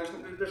fucking done,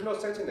 there's no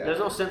sense in that. There's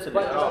no sense in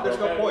it at all. There's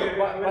no point.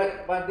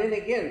 But then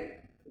again,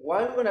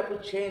 why are we gonna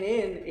put Shane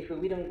in if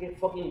we don't get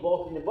fucking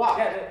balls in the box?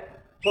 Yeah,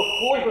 So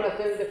who is gonna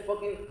send the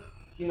fucking,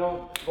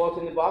 balls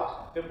in the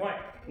box? good point.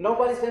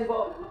 Nobody sends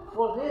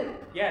balls in.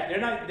 Yeah, they're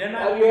not.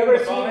 Have you ever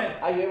the ball seen? in.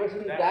 Have you ever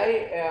seen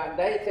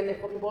Dai send a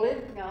fucking ball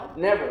in? No.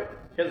 Never.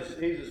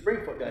 He's a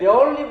spring foot guy. The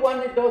only one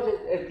that does it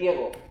is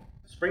Diego.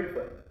 Spring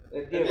foot.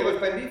 It's And Diego's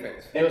playing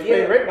defense. He was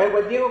playing right back. And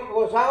when Diego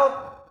goes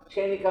out,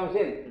 Shane comes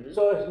in.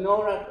 So it's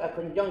not a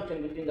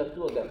conjunction between the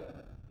two of them.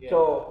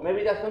 So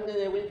maybe that's something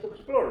that we need to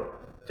explore.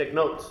 Take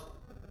notes.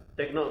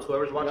 Take notes.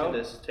 Whoever's watching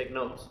this, take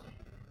notes.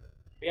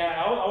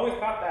 Yeah, I always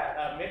thought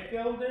that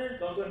midfielders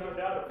don't do enough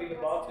job to feed the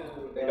ball to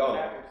the They don't.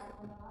 attackers.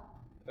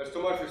 There's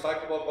too much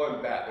recyclable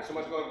going back. There's too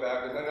much going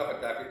back. There's not enough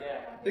attacking.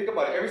 Yeah. Think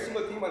about it. Every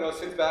single team I know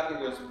sits back and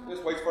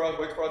just waits for us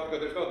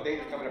because there's no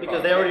danger coming across.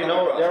 Because they already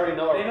know. They already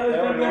know. They know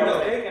they're going to make a know.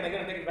 mistake and they're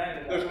going to take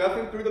advantage of There's that.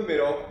 nothing through the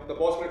middle. The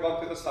ball's going to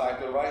come to the side,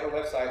 to the right or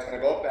left side. It's going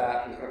to go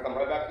back. It's going to come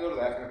right back to the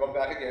left. It's going to go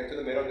back again to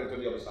the middle and then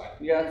to the other side.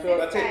 Yeah, so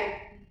That's it.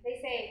 They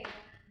say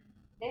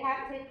they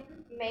have to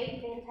make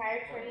the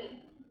entire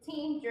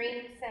team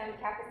drink some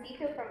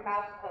cafecito from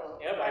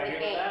Valpo Yep, I for the agree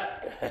with game.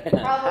 that.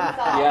 Problem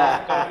solved.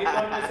 Yeah. So keep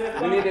going to the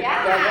system. we need to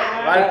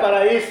Yeah.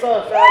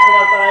 Valparaiso, shout out to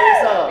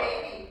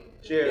Valparaiso.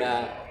 Cheers.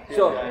 Yeah. Cheers,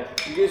 So guys.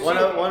 you see, One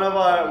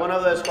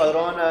of the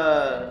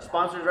Escuadron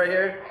sponsors right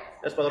here,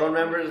 Escuadron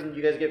members, and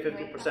you guys get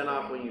 50%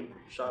 off when you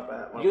shop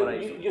at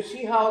Valparaiso. you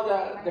see how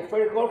the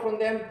first goal from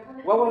them,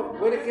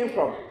 where it came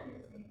from?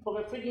 From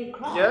a freaking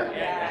crowd. Yeah.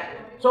 Yeah.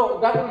 So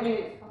that would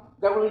be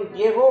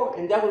Diego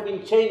and that would be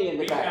Cheney in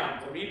the back.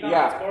 Rebound. So rebound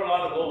Yeah. score a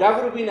lot of goals. That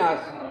would have been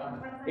us.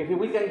 If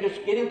we can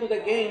just get into the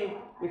game,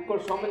 we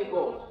score so many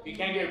goals. You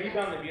can't get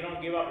rebounds if you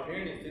don't give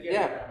opportunities to get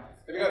Yeah. rebounds.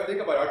 If you guys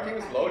think about it, our team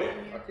is loaded.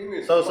 Our team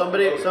is So fucking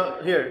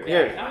loaded.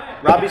 here.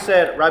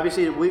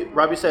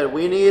 Robbie said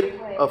we need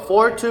a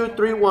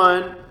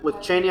 4-2-3-1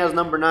 with Cheney as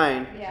number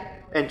 9, Yeah.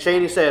 and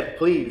Cheney said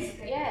please.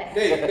 Yes.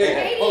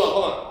 Nate,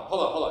 hold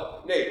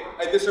on. Nate,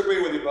 I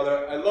disagree with you,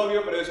 brother. I love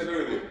you, but I disagree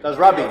with you. That's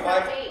Robbie.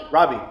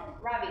 Robbie.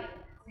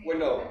 Wait,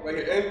 no, right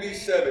here,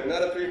 MV7,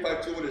 not a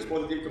 3-5-2 when it's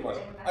supposed to give too much.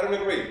 I don't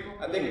agree.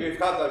 I think if you've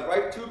got the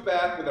right two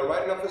back with the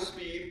right enough of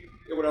speed,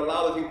 it would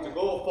allow the team to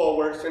go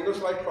forward, send those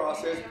right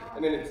crosses,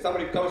 and then if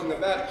somebody comes in the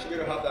back, you should be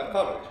able to have that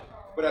coverage.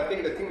 But I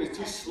think the team is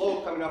too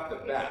slow coming off the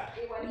bat.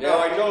 Now,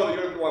 I know that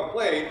you're the one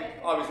playing,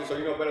 obviously, so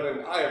you know better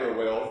than I ever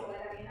will.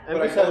 But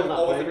I MV7 don't not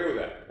always playing. agree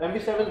with that.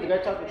 MV7 is the guy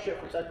talking shit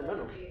from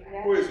Sacramento.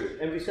 Who is it?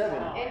 MV7.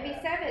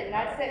 NV7.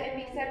 That's the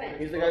NV7.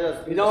 He's the guy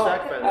that's You know, a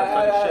Sac fan.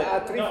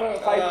 That's a talking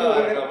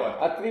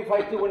shit.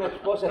 3-5-2 when it's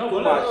supposed to No, too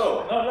look, much.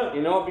 look.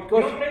 You know, We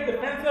because don't play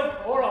defensive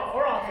or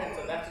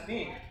offensive. That's the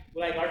thing.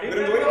 Like our don't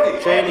defense. do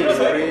anything. Cheney, we don't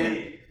do Marine.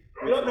 anything.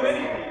 We don't do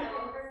anything.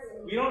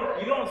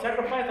 You don't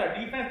sacrifice our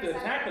defense to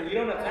attack because we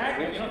don't attack.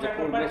 We don't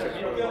sacrifice our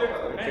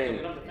midfielders to defend because we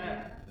don't defend.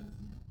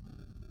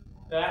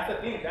 So that's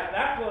the thing.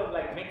 That's what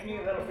like makes me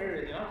a little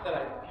furious, you know? So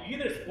like you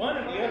either one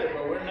or the other,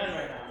 but we're none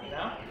right now, you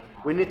know?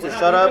 We need to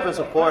shut up and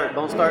support.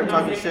 Don't start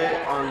talking shit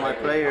on my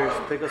players.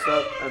 Pick us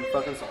up and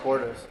fucking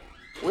support us.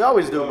 We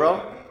always do,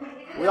 bro.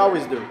 We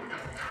always do.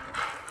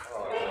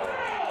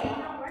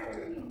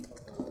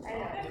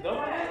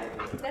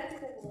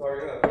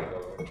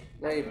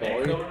 hey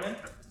Thanks, boy, Overman.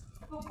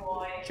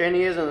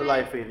 Cheney is in the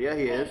live feed. Yeah,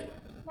 he is.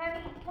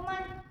 Nabby, come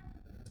on.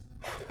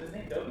 Is his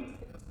name Dobie?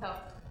 Oh,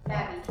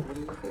 Nabby.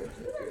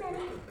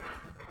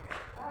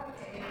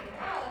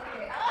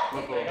 You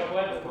know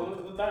what?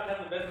 Who thought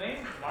that's the best name?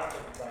 Marcus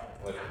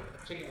thought.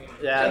 Chicken wings.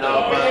 Yeah, no.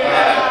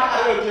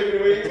 I know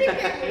chicken wings.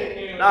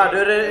 Chicken Nah,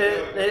 wings.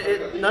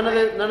 dude.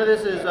 None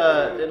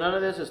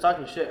of this is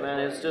talking shit, man.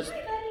 It's just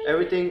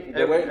everything.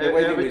 The way they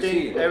Everything.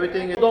 receive.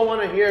 Everything. You don't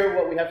want to hear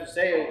what we have to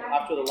say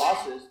after the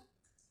losses,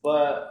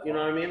 but you know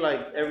what I mean.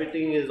 Like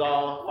everything is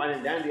all fine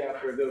and dandy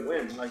after a good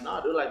win. Like nah,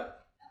 dude.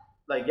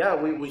 Like yeah,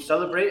 we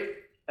celebrate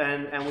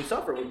and we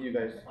suffer with you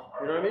guys.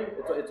 You know what I mean?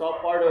 It's all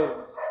part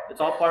of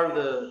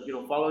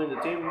the following the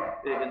team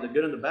in the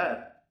good and the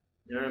bad.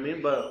 You know what I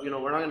mean? But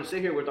we're not gonna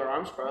sit here with our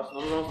arms crossed. No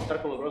nos vamos a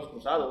estar con los brazos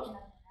cruzados.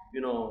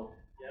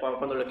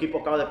 Cuando el equipo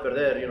acaba de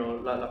perder,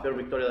 la peor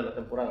victoria de la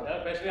temporada.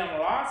 Especially on the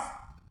loss.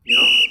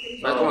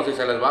 No es como si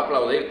se les va a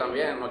aplaudir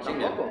también, no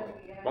chinguen. Tampoco.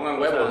 Pongan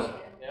huevos.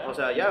 O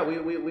sea, yeah,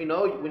 we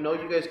know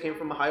you guys came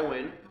from a high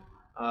win,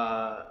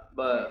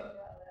 but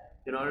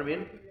you know what I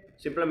mean.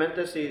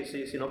 Simplemente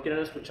si no quieren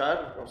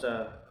escuchar, o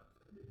sea,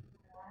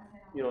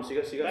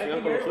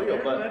 sigan con lo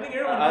suyo. But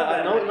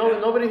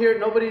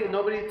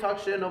nobody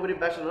talks shit, nobody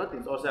bashes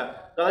nothing. O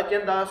sea, cada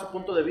quien da su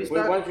punto de vista.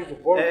 we want you to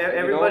support.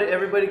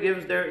 Everybody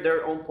gives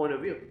their own point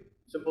of view.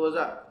 Simple as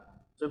that.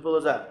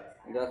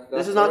 That's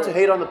This is not to correct.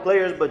 hate on the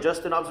players, but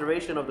just an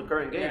observation of the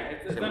current game. Yeah,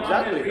 it's an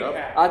Exactly,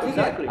 honest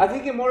bro. recap.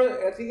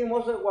 I think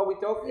most of what we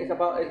talk is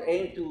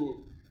aimed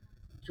to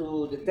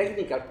the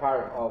technical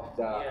part of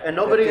the And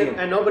the nobody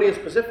team. is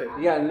specific.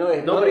 Yeah, no,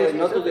 it's Nobody is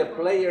not to the specific.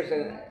 players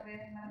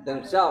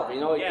themselves.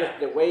 It's Yeah. just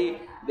the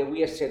way that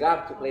we are set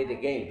up to play the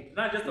game. It's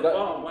not just a But-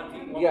 fault of one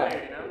team, one Yeah,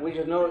 player,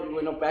 you know?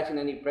 we're not bashing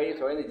any players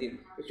or anything.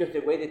 It's just the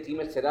way the team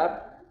is set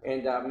up,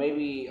 and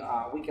maybe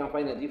we can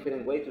find a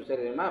different way to set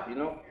them up.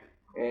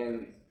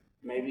 And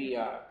maybe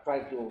try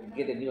to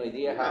get a new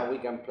idea how we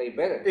can play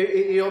better.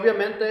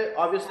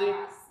 Obviously,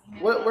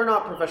 we're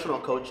not professional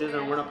coaches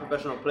and we're not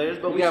professional players,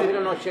 but we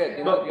don't know shit.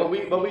 You but know?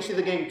 we see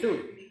the game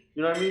too.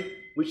 You know what I mean?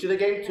 We see the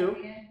game too,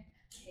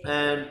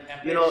 and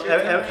you know,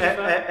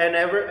 and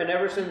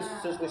ever since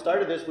we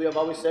started this, we have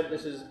always said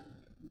this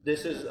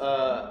is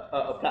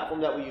a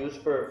platform that we use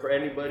for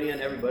anybody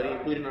and everybody,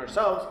 including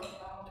ourselves,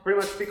 to pretty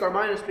much speak our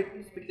mind and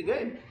speak the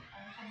game.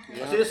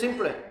 Así de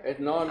simple.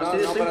 No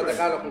para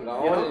atacar a los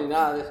jugadores ni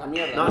nada de esa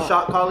mierda. Not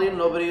shot calling.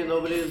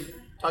 Nobody's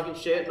talking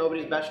shit.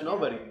 Nobody's bashing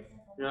nobody.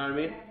 You know what I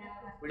mean?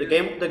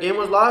 The game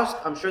was lost.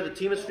 I'm sure the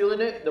team is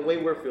feeling it the way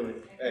we're feeling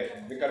it.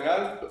 Hey, mi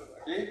carnal,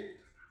 aquí,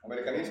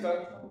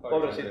 americanista.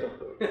 Pobrecito.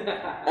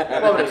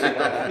 Pobrecito.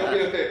 No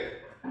pide usted.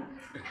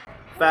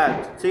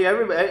 Fact.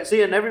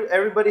 And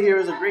everybody here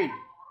is agreeing.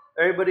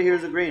 Everybody here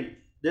is agreeing.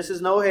 This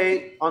is no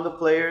hate on the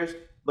players,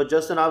 but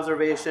just an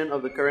observation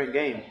of the current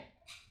game.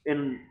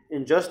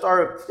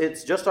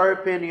 It's just our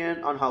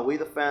opinion on how we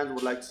the fans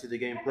would like to see the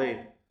game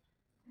played.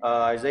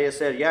 Isaiah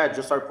said, "Yeah,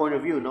 just our point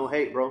of view. No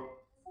hate, bro."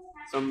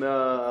 Some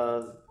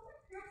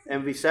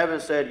MV7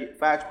 said,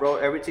 "Facts, bro.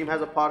 Every team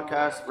has a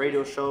podcast,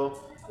 radio show,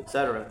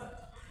 etc."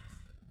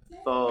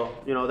 So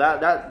you know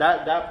that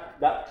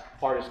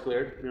part is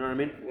cleared. You know what I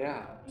mean?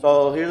 Yeah.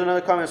 So here's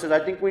another comment. It says, "I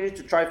think we need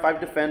to try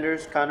 5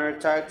 defenders.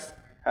 Counterattacks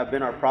have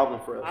been our problem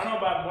for us." I don't know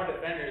about more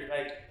defenders.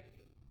 Like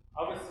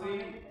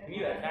obviously, we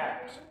need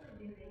attacks.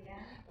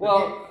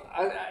 Well,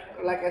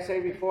 like I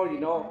said before, you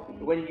know,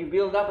 when you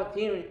build up a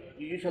team,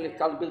 you usually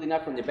start building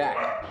up from the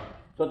back.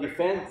 So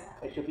defense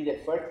should be the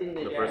first thing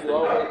that you always,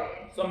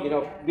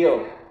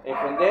 build. And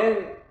from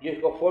then, you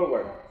go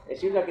forward. It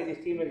seems like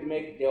this team is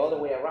made the other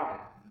way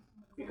around.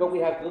 Because we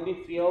have good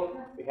midfield,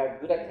 we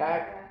have good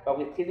attack, but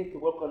we still need to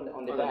work on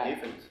the back.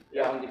 Defense.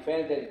 Yeah, on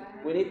defense. And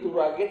we need to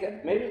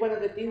get, maybe one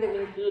of the things that we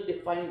need to do is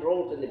define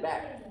roles in the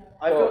back.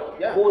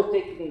 Who's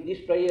taking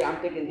this player,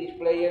 I'm taking this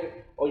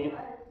player, or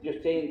you're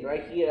staying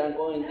right here, I'm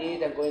going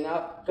this, I'm going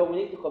out. So we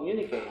need to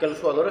communicate. Que los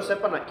jugadores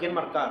sepan a quién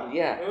marcar.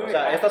 Yeah. O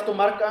sea, esta es tu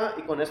marca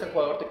y con este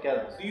jugador te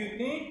quedas. Do you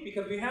think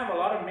because we have a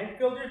lot of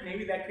midfielders,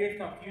 maybe that creates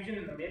confusion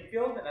in the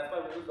midfield, and that's why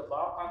we lose the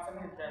ball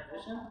constantly in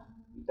transition?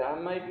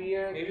 That might be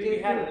a maybe we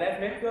have less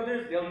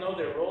midfielders, they'll know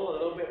their role a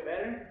little bit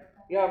better.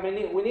 Yeah, we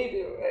need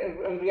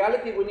in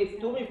reality we need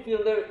 2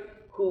 midfielders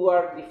who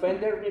are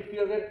defender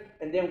midfielders,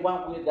 and then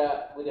one with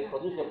the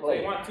producer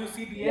player. So you want 2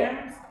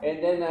 CDMs? Yeah.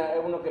 And then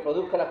uno que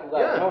produzca la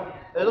jugada, ¿no?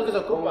 Es lo que se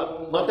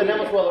ocupa. No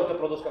tenemos jugador que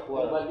produzca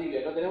jugadas.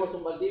 Valdivia, no tenemos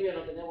un Valdivia,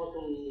 no tenemos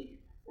un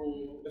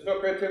There's no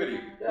creativity.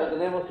 No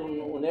tenemos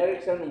un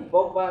Ericsson, un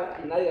Pogba,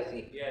 nadie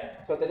así.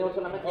 Yeah. So tenemos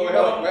solamente. Oh, we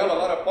have a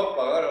lot of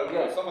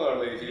Pogba. Some of them are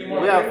lazy.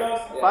 We have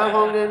 5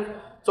 Hongen.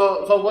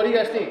 So what do you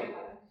guys think?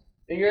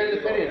 In your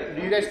opinion,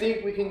 do you guys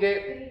think we can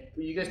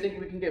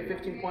get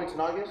 15 points in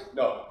August?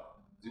 No.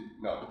 I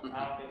don't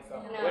think so.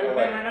 What are we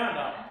playing right now?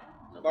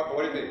 No. Marco,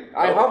 what do you think?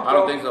 I hope so. I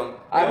don't think so.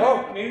 I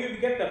hope. Maybe we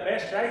get the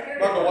best striker.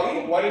 Marco,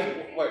 why did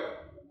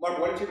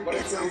you get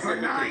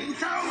 15?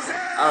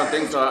 I don't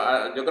think so.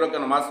 Yo creo que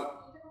nomás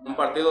un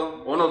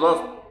partido,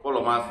 1-2 por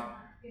lo más.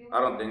 I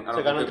don't think.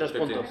 Se ganan 3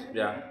 puntos.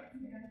 Ya.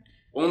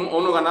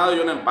 Uno ganado y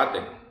un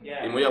empate.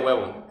 Yeah. Y muy a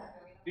huevo.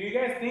 Do you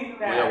guys think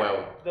Muy a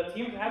huevo. that the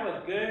teams have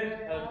a good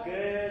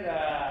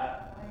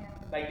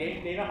like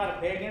they know how to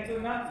play against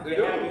us now? So They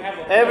do.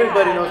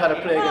 Everybody knows how to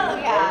play against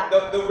us.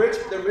 yeah. The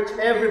Richmond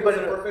Everybody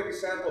is a perfect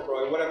example,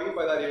 bro. And what I mean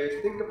by that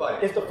is, think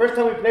about it. It's the first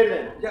time we played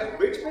them. Yeah,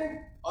 Richmond,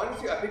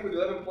 honestly, I think with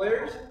 11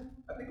 players,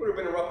 I think it would have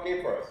been a rough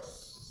game for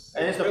us.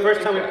 And it's the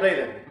first time we played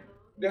them.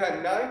 They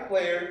had 9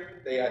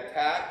 players, they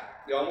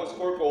attacked, they almost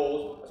scored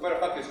goals. As a matter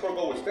of fact, they scored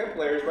goals with 10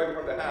 players right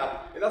before the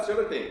half. And that's the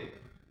other thing.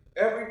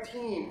 Every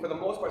team, for the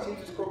most part, seems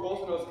to score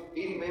goals in those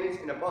 80 minutes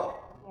and above,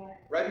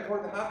 right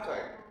before the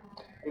halftime.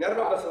 And I don't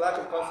know if that's a lack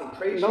of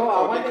concentration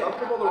or being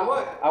comfortable or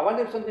what. I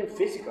want something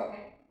physical.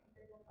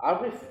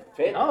 Are we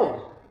fit?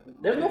 No,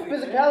 there's no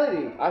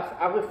physicality.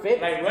 Are we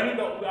fit? Like running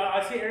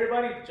I see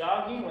everybody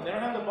jogging when they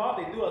don't have the ball.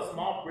 They do a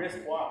small brisk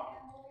walk.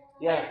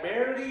 Yeah. Like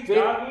barely Fit.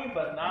 jogging,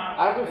 but not.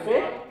 Are we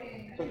fit?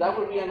 So that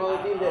would be another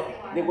thing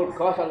that they would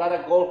cause a lot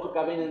of goals to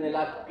come in the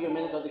last few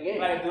minutes of the game.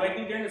 Like, do I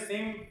think they're in the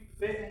same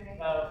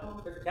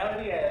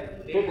physicality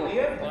as David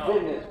Diaz?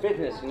 No.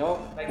 Fitness, you know.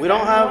 Like, We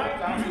don't have-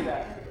 I don't see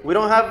that. We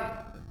don't have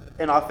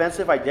an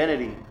offensive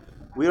identity.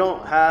 We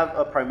don't have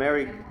a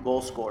primary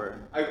goal scorer.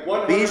 I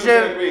 100%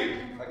 Bijev- agree.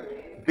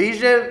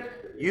 Bijev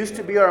used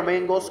to be our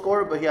main goal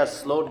scorer, but he has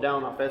slowed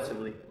down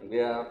offensively.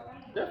 Yeah.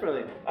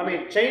 Definitely. I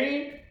mean,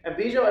 Cheney and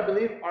Bijev, I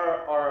believe,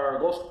 are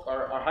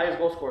our highest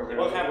goal scorers. When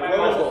was the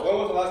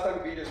last time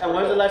Bijev scored? And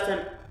when's the last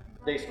time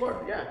they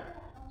scored? Yeah.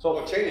 Well,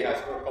 So Cheney has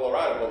scored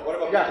Colorado, but what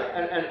about yeah, Bijev?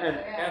 and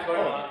Can't score a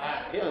long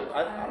time. yeah,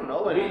 I don't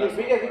know. I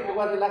think it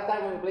was the last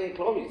time we played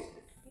Clovis.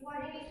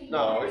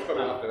 No, he's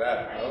coming after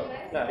that, bro.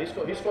 Yeah, he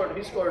scored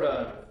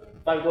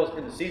 5 goals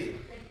in the season.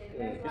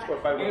 He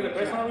scored 5 Maybe goals. the in the season.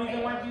 personal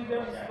reason why he's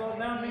slowed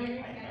down,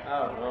 maybe? I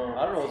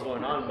don't know what's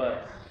going on,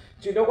 but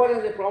So you know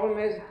what the problem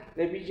is?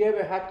 The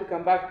BJ had to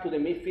come back to the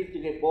midfield to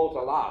get balls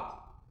a lot.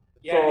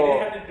 Yeah, he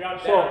didn't have to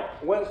drop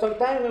down.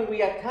 Sometimes when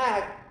we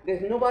attack,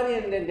 there's nobody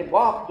in the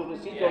box to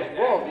receive those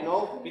balls, you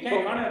know. We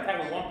can't run an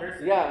attack with one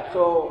person. Yeah,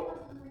 so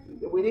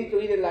we need to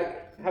either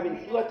like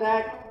having two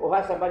attack or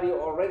have somebody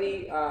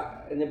already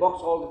in the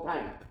box all the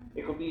time.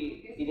 It could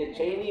be either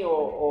Cheney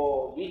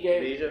or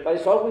BJ, but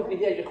it's always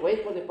BJ, just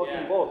wait for the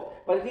fucking ball.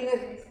 But the thing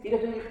is, he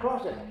doesn't get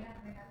crosses.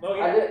 No,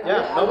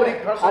 nobody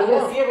crosses the ball.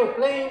 Unless Diego's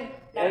playing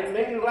and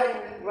making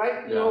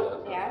right, you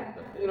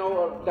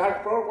know,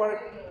 dark forward.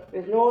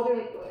 There's no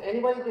other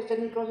anybody to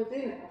send across the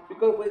thing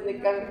because when they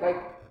can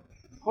like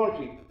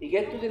Hornsby, he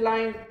gets to the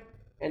line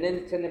and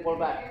then send the ball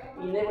back.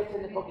 He never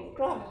send the fucking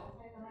cross.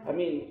 I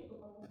mean,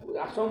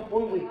 at some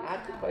point we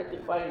have to try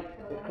to find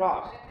the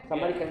cross.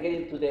 Somebody can get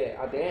into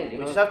at the end. You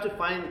know?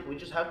 We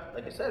just have,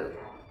 like I said,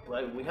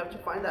 like we have to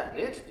find that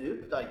niche,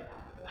 dude. Like,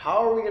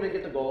 how are we gonna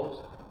get the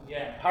goals?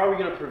 Yeah. How are we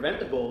gonna prevent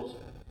the goals?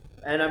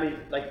 And I mean,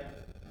 like,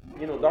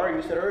 you know, Dario,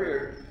 you said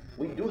earlier,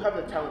 we do have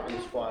the talent on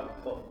the squad,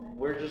 but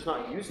we're just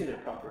not using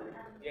it properly.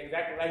 Yeah,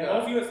 exactly. Like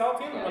most USL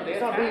teams, when they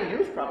it's not being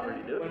used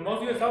properly, dude. When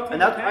most USL teams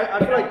and that's, I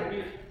feel like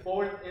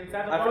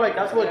I feel like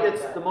that's what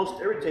gets the most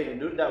irritating,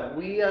 dude. That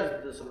we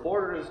as the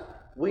supporters,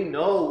 we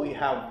know we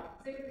have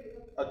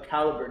a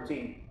caliber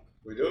team.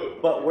 We do.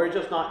 But we're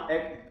just not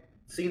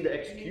seeing the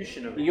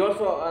execution of it. Y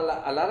also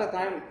a lot of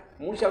time,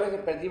 muchas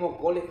veces perdimos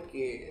goles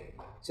que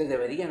se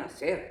deberían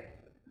hacer.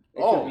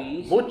 Muchas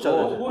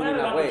veces. Who had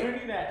an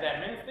opportunity that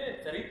missed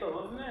it? Cerrito,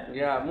 wasn't it?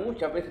 Yeah,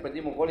 muchas veces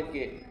perdimos goles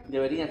que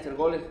deberían ser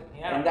goles,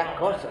 and that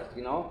costs us,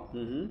 you know?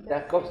 Mm-hmm.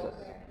 That costs us.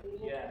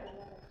 Yeah.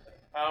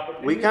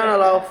 We can't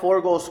allow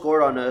 4 goals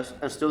scored on us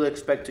and still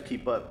expect to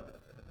keep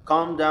up.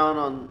 Clamp down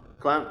on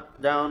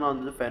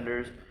the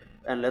defenders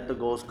and let the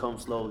goals come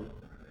slowly.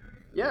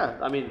 Yeah,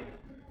 I mean,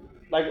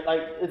 like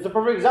it's a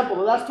perfect example.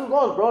 The last 2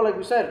 goals, bro, like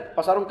we said,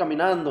 pasaron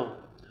caminando.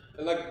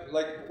 And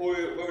like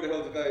whoever the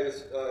hell the guy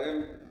is,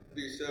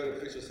 MD7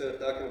 official said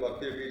talking about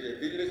clear BJ.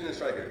 BJ isn't a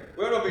striker.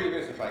 We don't know BJ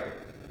is a striker.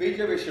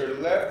 BJ is your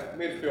left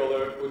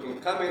midfielder who can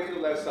come into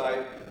the left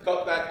side,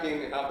 cut back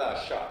in, and have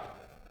that shot.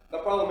 The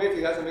problem is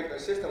he hasn't been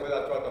consistent with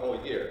that throughout the whole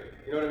year.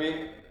 You know what I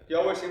mean? He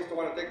always seems to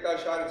want to take that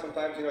shot, and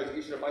sometimes it's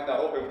easier to find that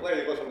open player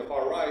that goes from the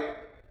far right.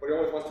 But he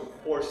always wants to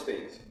force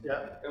things.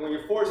 Yeah. And when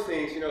you force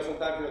things,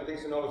 sometimes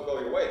things don't always go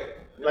your way.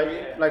 You know what I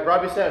mean? Like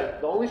Robbie said,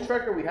 the only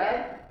striker we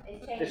have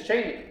is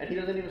Cheney, and he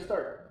doesn't even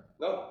start.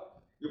 No.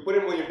 You put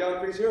him when you're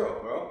down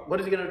 3-0, bro. What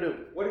is he gonna do?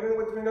 What are you gonna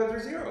do when you're down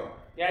 3-0?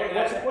 Yeah,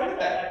 what's the point of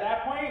that? At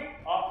that point,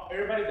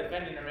 everybody's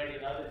defending already.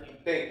 The other team.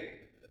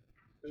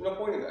 There's no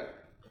point in that.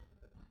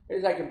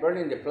 It's like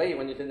burning the play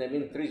when you send them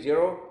in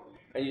 3-0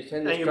 and you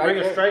send the you striker.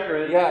 Bring a striker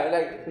in. Yeah,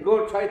 like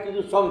go try to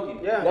do something.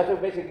 Yeah. That's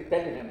what basically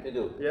telling him to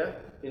do. Yeah.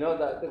 You know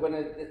that when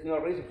there's no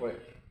reason for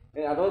it.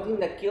 And another thing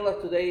that killed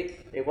us today,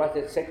 it was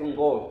the second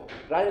goal.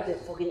 Right at the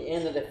fucking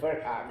end of the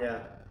first half. Yeah.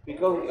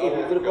 Because if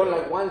we could go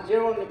like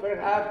 1-0 in the first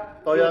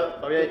half,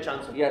 todavía hay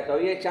chance. Yeah,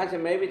 todavía hay chance,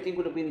 and maybe things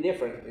would have been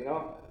different,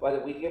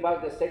 But we gave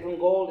out the second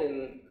goal,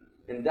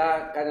 and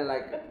that kind of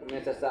like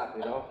messed us up,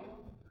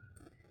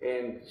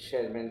 And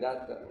shit, man,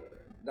 that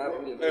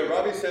really. Hey,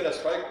 Robbie said a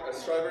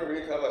striker. We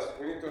need to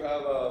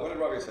have. What did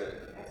Robbie say?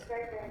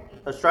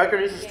 A striker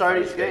needs to start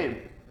each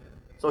game,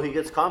 so he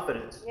gets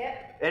confidence.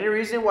 Yep. Any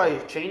reason why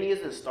Cheney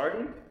isn't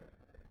starting?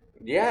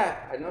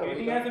 Yeah, I know. You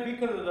think it has to be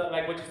because of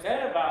like what you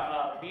said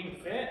about being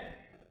fit?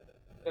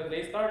 Because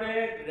they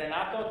started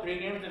Renato 3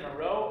 games in a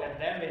row,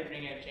 and then they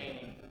bring in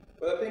Cheney.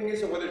 Well, the thing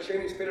is, whether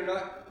Cheney's fit or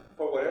not,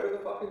 for whatever the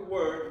fucking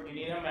word, you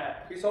need him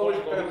at. He's always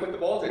going to put the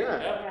balls in.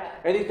 Yeah.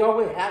 And he's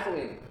always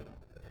hassling.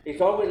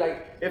 It's always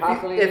like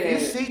if you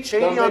see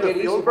Cheney on the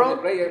field,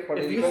 bro.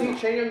 If you see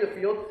Cheney on the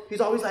field, he's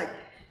always like,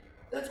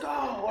 "Let's go!"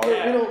 Or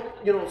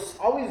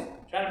always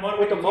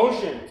with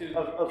emotion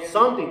of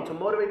something to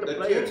motivate the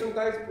players. Team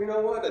sometimes, you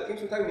know what? The team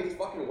sometimes needs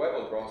fucking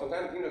huevos, bro.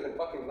 Sometimes the team doesn't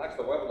fucking lacks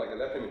the huevos like they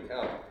left him in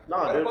town.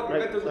 No, dude. Fucking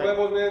let those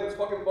huevos, man. Those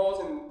fucking balls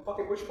and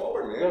fucking push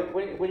forward, man.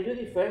 Look, when you're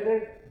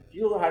defender,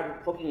 you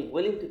are fucking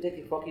willing to take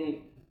a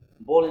fucking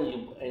ball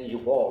and you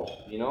ball.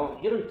 You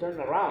don't turn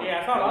around.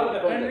 Yeah, I saw a lot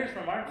of defenders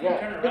from our team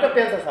turn around. ¿Qué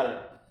piensas, Ale?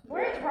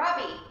 Where's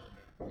Robbie?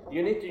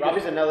 You need to.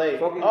 Robbie's in LA.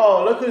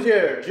 Oh, look who's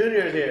here!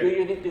 Junior's here.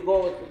 You need to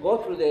go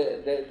through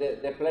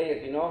the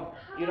players.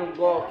 You don't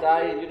go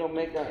outside. You don't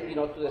make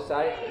to the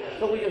side.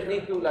 So we just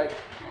need to like.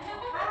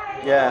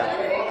 Yeah.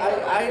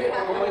 I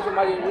como dice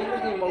Mario, we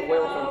just need more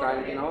huevos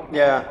sometimes.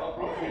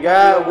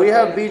 Yeah, we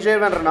have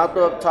BJ and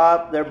Renato up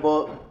top. They're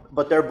both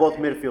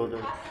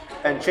midfielders.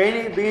 And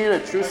Cheney, being a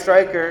true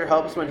striker,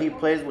 helps when he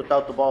plays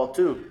without the ball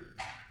too.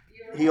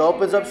 He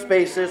opens up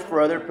spaces for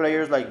other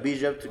players like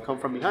Bijev to come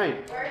from behind.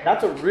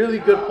 That's a really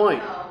good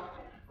point.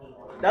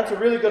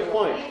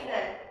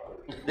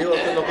 Digo,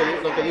 lo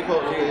que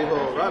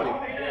dijo Robbie.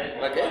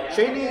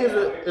 Cheney is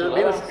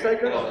being a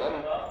striker.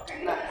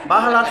 Va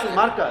a jalar sus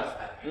marcas.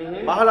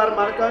 Va a jalar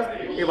marcas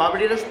y va a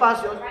abrir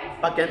espacios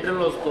para que entren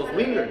los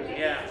wingers.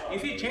 Yeah. You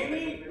see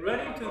Cheney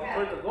running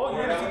towards the goal.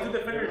 You see 2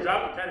 defenders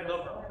drop and try to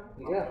go from.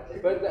 Yeah,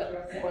 but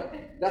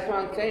that's what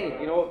I'm saying.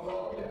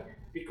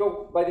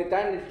 Because by the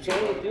time the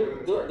Cheney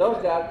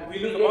does that, we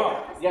lose the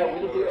ball. Yeah,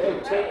 we lose the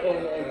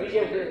and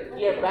BJ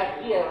here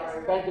back here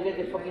trying to get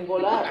the fucking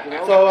ball out.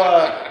 So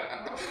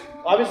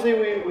obviously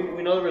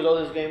we know the result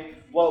of this game.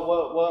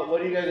 What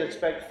do you guys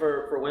expect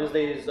for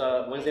Wednesday's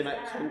Wednesday night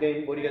home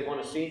game? What do you guys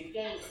want to see?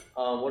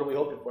 What are we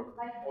hoping for?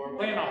 We're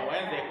playing on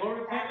Wednesday. Who are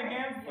we playing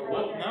again? The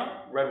Wolves, no?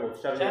 Red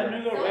Wolves.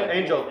 Chattanooga Red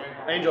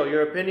Angel,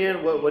 your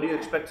opinion? What do you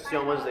expect to see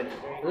on Wednesday?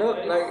 Look,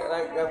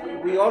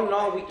 we all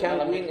know we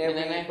can't win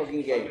every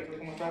fucking game,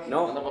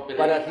 no?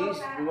 But at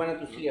least we wanted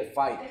to see a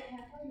fight.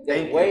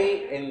 Thank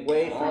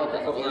Way from the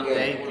fucking game.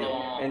 Thank you.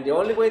 And the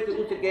only way to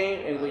lose the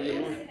game is when you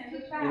lose,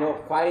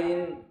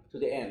 fighting to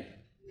the end.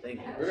 Thank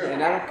you.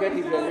 And I don't care if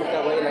you lose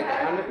that way like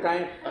 100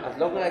 times, as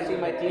long as I see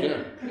my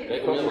team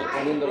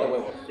poniendo los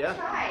huevos. Yeah,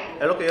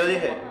 es lo que yo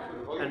dije.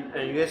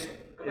 And you guys,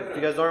 if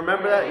you guys don't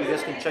remember that, you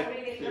guys can check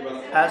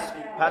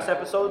past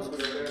episodes.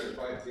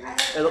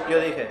 Es lo que yo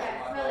dije.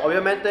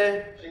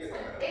 Obviamente,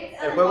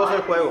 el juego es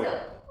el juego.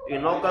 Y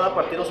no cada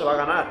partido se va a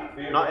ganar.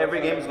 Not every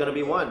game is going to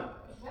be won.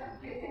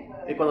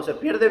 Y cuando se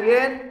pierde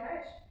bien,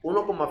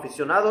 uno como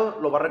aficionado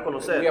lo va a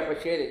reconocer. We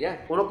appreciate it,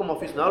 yeah. Uno como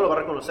aficionado lo va a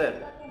reconocer.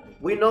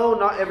 We know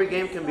not every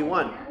game can be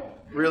won,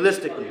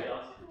 realistically.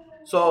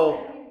 So,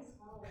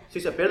 si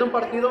se pierde un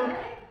partido,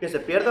 que se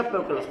pierda,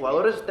 pero que los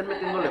jugadores estén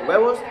metiéndole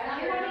huevos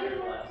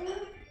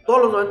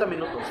todos los 90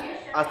 minutos,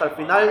 hasta el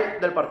final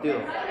del partido.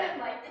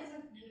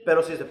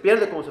 Pero si se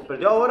pierde como se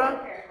perdió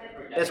ahora,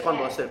 es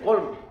cuando es el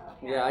colmo.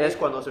 Es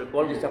cuando es el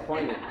colmo.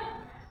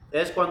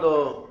 Es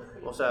cuando,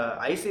 o sea,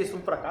 ahí sí es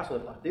un fracaso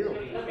del partido. You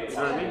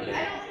know what I mean?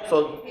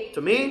 So,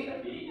 to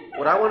me,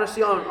 what I want to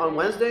see on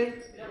Wednesday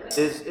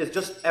is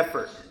just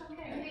effort.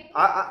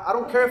 I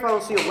don't care if I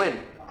don't see a win.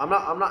 I'm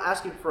not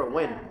asking for a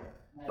win,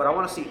 but I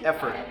want to see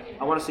effort.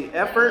 I want to see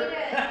effort.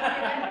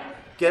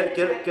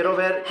 Quiero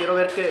ver que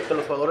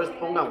los jugadores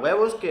pongan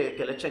huevos, que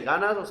le echen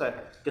ganas, o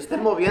sea, que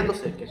estén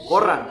moviéndose, que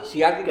corran,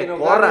 si alguien que no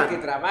corran, gana, que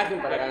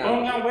trabajen para ganar.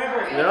 Pongan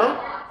huevos. you know?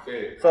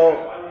 So,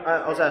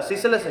 o sea, sí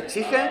se les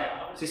exige,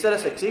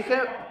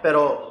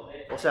 pero,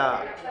 o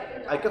sea,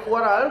 hay que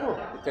jugar a algo.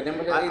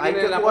 Hay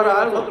que jugar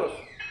a algo.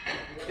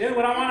 This is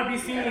what I want to be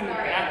seeing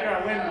after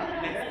I win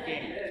next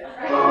game.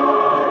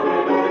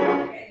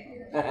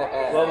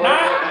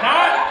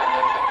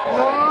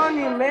 No,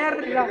 ni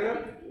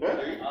merda.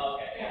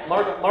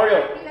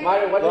 Mario,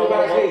 What do you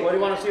want to see? what do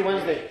you want to see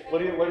Wednesday?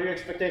 What are your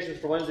expectations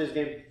for Wednesday's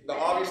game? The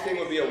obvious thing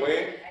would be a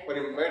win, but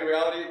in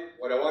reality,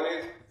 what I want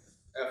is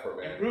effort,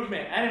 man.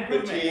 Improvement.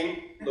 The team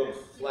looks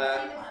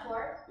flat.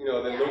 They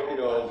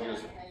look,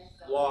 just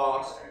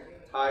lost,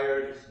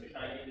 tired.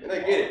 And I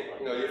get it.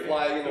 You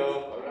fly,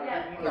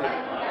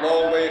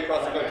 long way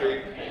across the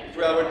country,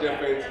 3-hour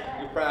difference,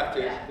 you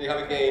practice, you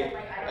have a game.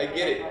 I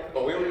get it.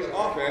 But we were just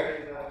off,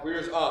 man. We were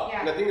just off.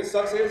 And the thing that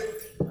sucks is,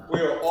 we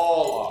are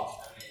all off.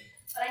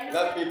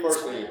 Not me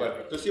personally,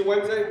 but to see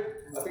Wednesday,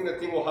 I think the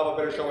team will have a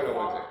better showing on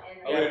Wednesday.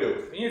 I really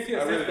do. We need to see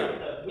a system.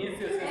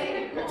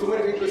 And too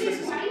many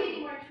inconsistencies.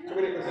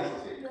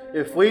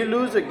 If we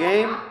lose a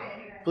game,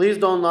 please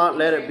do not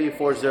let it be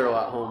 4-0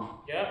 at home.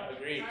 Yep,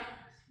 agreed.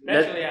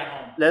 Especially at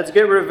home. Let's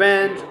get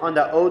revenge on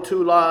that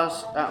 0-2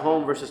 loss at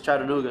home versus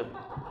Chattanooga.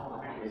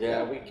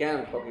 Yeah, we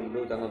can fucking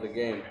lose another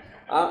game.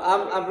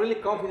 I'm really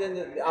confident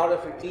that out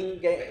of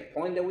 15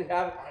 points that we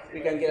have, we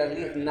can get at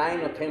least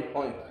 9 or 10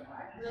 points.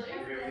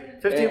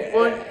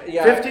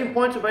 15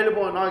 points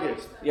available in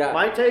August. Yeah.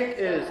 My take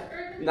is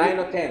 9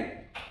 or 10.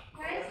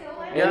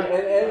 Yeah.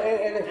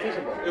 And it's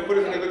feasible. It'll put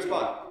us in a good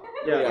spot.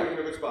 Yeah. Put us in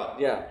a good spot.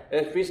 Yeah,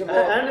 it's feasible.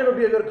 And it'll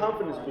be a good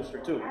confidence booster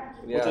too,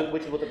 Yeah.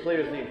 which is what the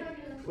players need.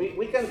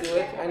 We can do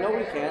it. I know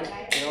we can.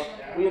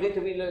 We need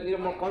to be a little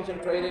more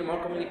concentrated,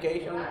 more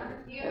communication,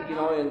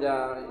 and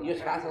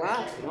just has a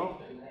lot.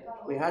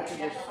 We have to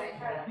just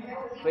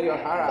play our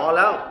heart out. Ball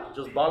out,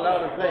 just ball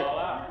out and play.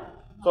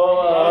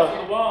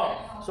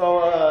 So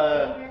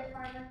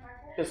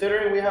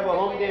considering we have a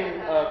home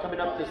game coming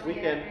up this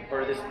weekend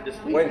or this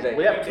week, Wednesday.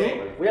 we have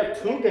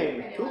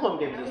two home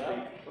games this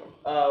week.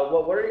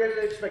 What are your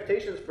guys'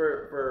 expectations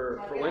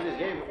for Wednesday's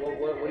game?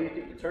 What do you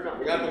think the turnout?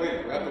 We have to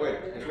win.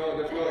 There's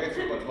no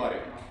answer but about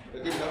it. The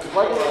team has to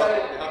What do show you up.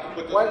 guys- They have to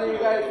put what do you the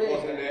guys balls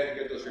think? in the net and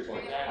get those 3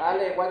 points.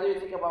 Ale, what do you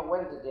think about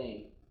Wednesday game?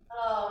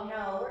 Oh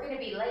no, we're gonna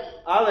be late.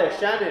 Ale,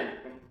 Shannon,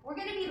 We're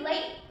gonna be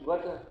late.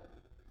 What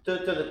the?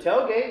 to the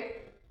tailgate.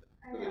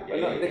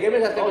 The game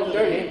is at 7:30.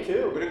 Game We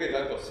two. didn't get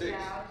done until 6.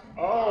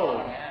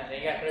 Oh, Yeah, they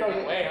got crazy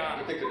away, huh?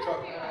 We take the truck.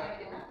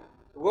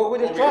 Go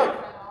with the truck.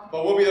 But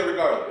we'll be there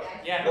regardless.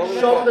 Yeah, Go with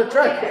show them the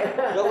truck.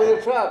 Go with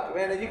the truck,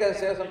 man. And you can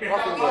sell some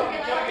coffee with.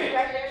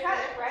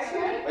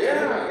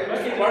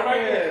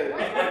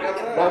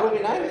 That would be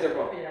nice.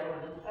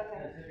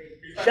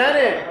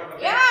 Shannon,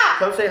 Yeah.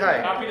 come say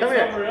hi. Copy the Come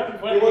here. summer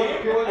up.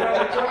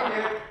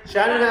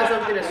 Shannon has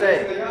something to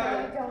say.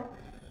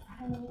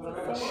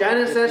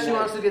 Shannon says she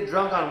wants to get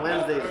drunk on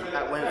Wednesdays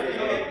at Wednesdays.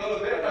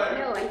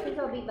 No, I think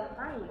I'll be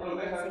behind on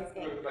Wednesday's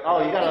game.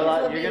 Oh, you got a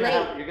lot. You're gonna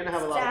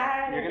have a lot.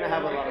 Saturday. You're gonna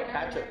have a lot of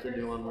catch up to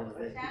do on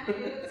Wednesday.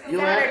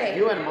 Saturday.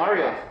 You and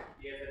Mario.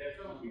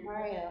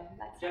 Mario,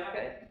 that's not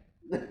good.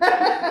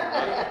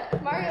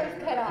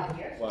 Mario's cut off.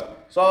 What?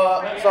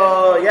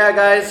 So yeah,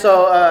 guys.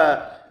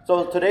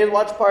 So today's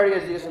watch party,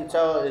 as you can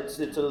tell, it's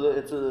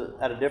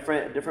at a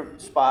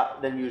different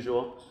spot than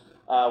usual.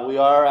 We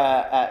are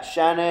at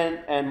Shannon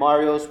and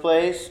Mario's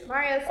place.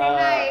 Mario, say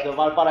hi. The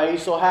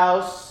Valparaiso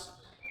House.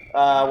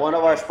 One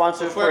of our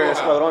sponsors for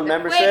EscuaDrunk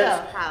memberships.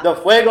 The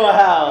Fuego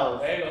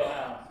House.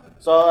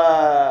 So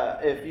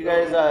if you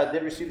guys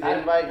did receive the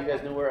invite, you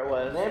guys knew where it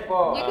was. You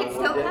can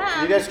still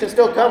come. You guys can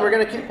still come. We're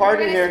gonna keep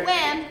partying here.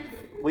 Swim.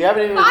 We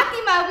haven't even.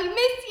 Fatima, we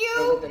miss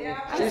you.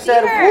 She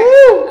said,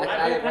 "Woo!"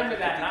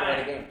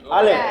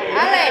 Ale.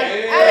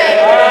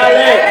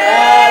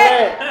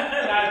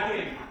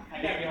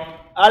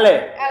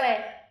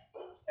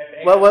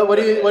 What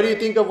do you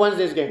think of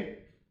Wednesday's game?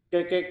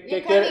 You're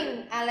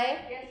coming, Ale.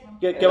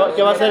 ¿Qué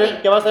va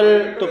a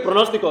ser tu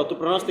pronóstico?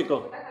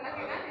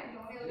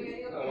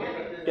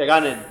 Que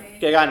ganen.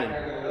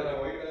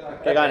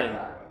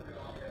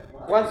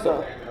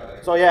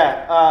 So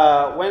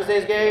yeah,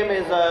 Wednesday's game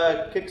is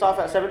kicks off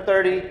at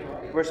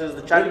 7:30 versus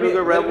the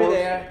Chattanooga Red Wolves.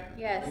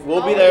 Yes.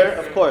 We'll be there,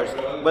 of course.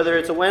 Whether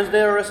it's a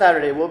Wednesday or a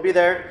Saturday, we'll be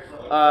there.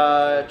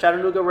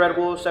 Chattanooga Red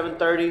Wolves,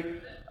 7:30.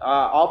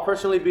 I'll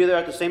personally be there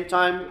at the same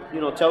time.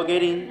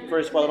 Tailgating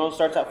for EscuaDrunk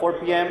starts at 4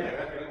 p.m.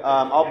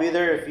 I'll be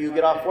there. If you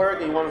get off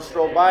work and you want to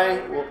stroll by,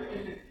 we'll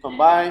come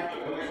by.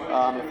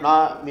 If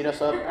not, meet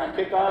us up at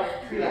kickoff.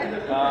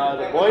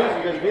 The boys,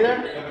 you guys be there?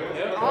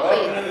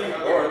 Always.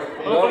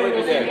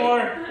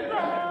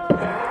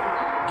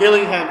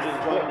 Gillingham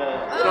just joined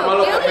us.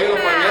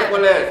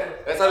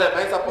 Esa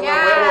defensa, pongan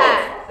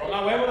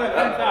huevos.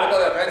 Esa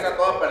defensa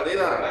toda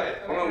perdida.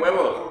 Pongan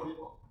huevos.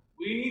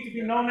 We need to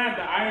be known as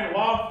the Iron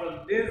Wall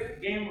from this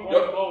game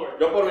going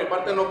forward. Yo por mi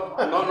parte no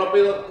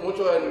pido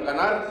mucho en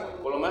ganar,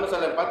 por lo menos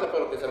el empate,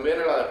 pero que se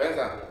viene la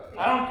defensa.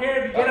 I don't care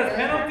if you get us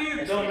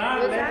penalties, do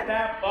not let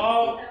that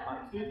ball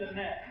to the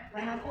net.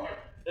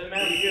 Doesn't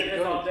matter if you're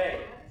this all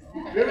day.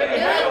 You're making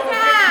yellow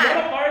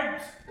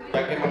cards.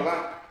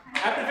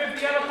 After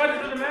 50 yellow cards,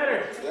 it doesn't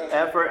matter.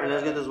 Effort, and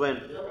let's get this win.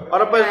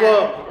 Ahora pues,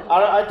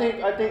 I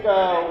think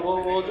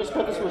we'll just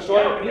cut this one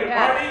short. We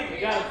gotta.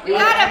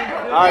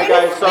 All right,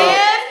 guys.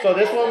 So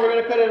this one we're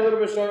gonna cut it a little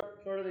bit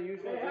shorter than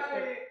usual.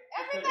 Everybody.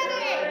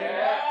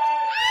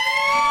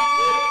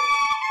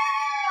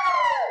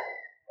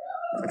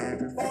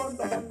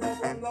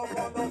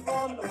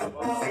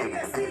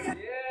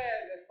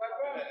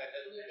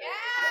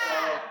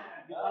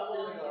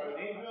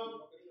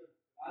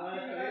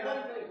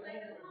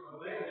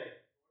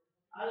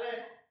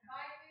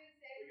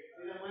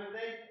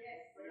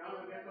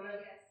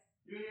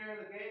 Junior,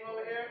 the game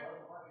over here.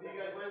 See you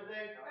guys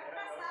Wednesday.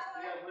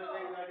 We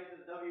gotta get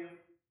this W.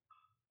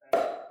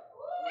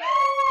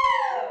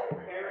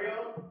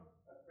 Ariel.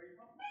 We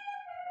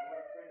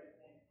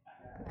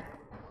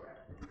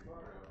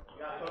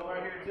got Tovar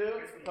here too.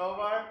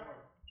 Tovar.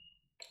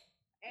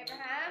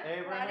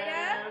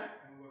 Abraham.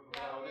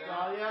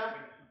 Claudia.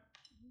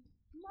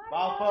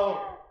 Valpo.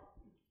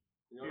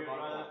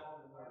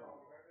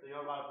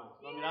 Señor Valpo.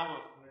 Nos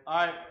miramos. All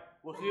right.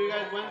 We'll see you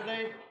guys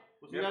Wednesday.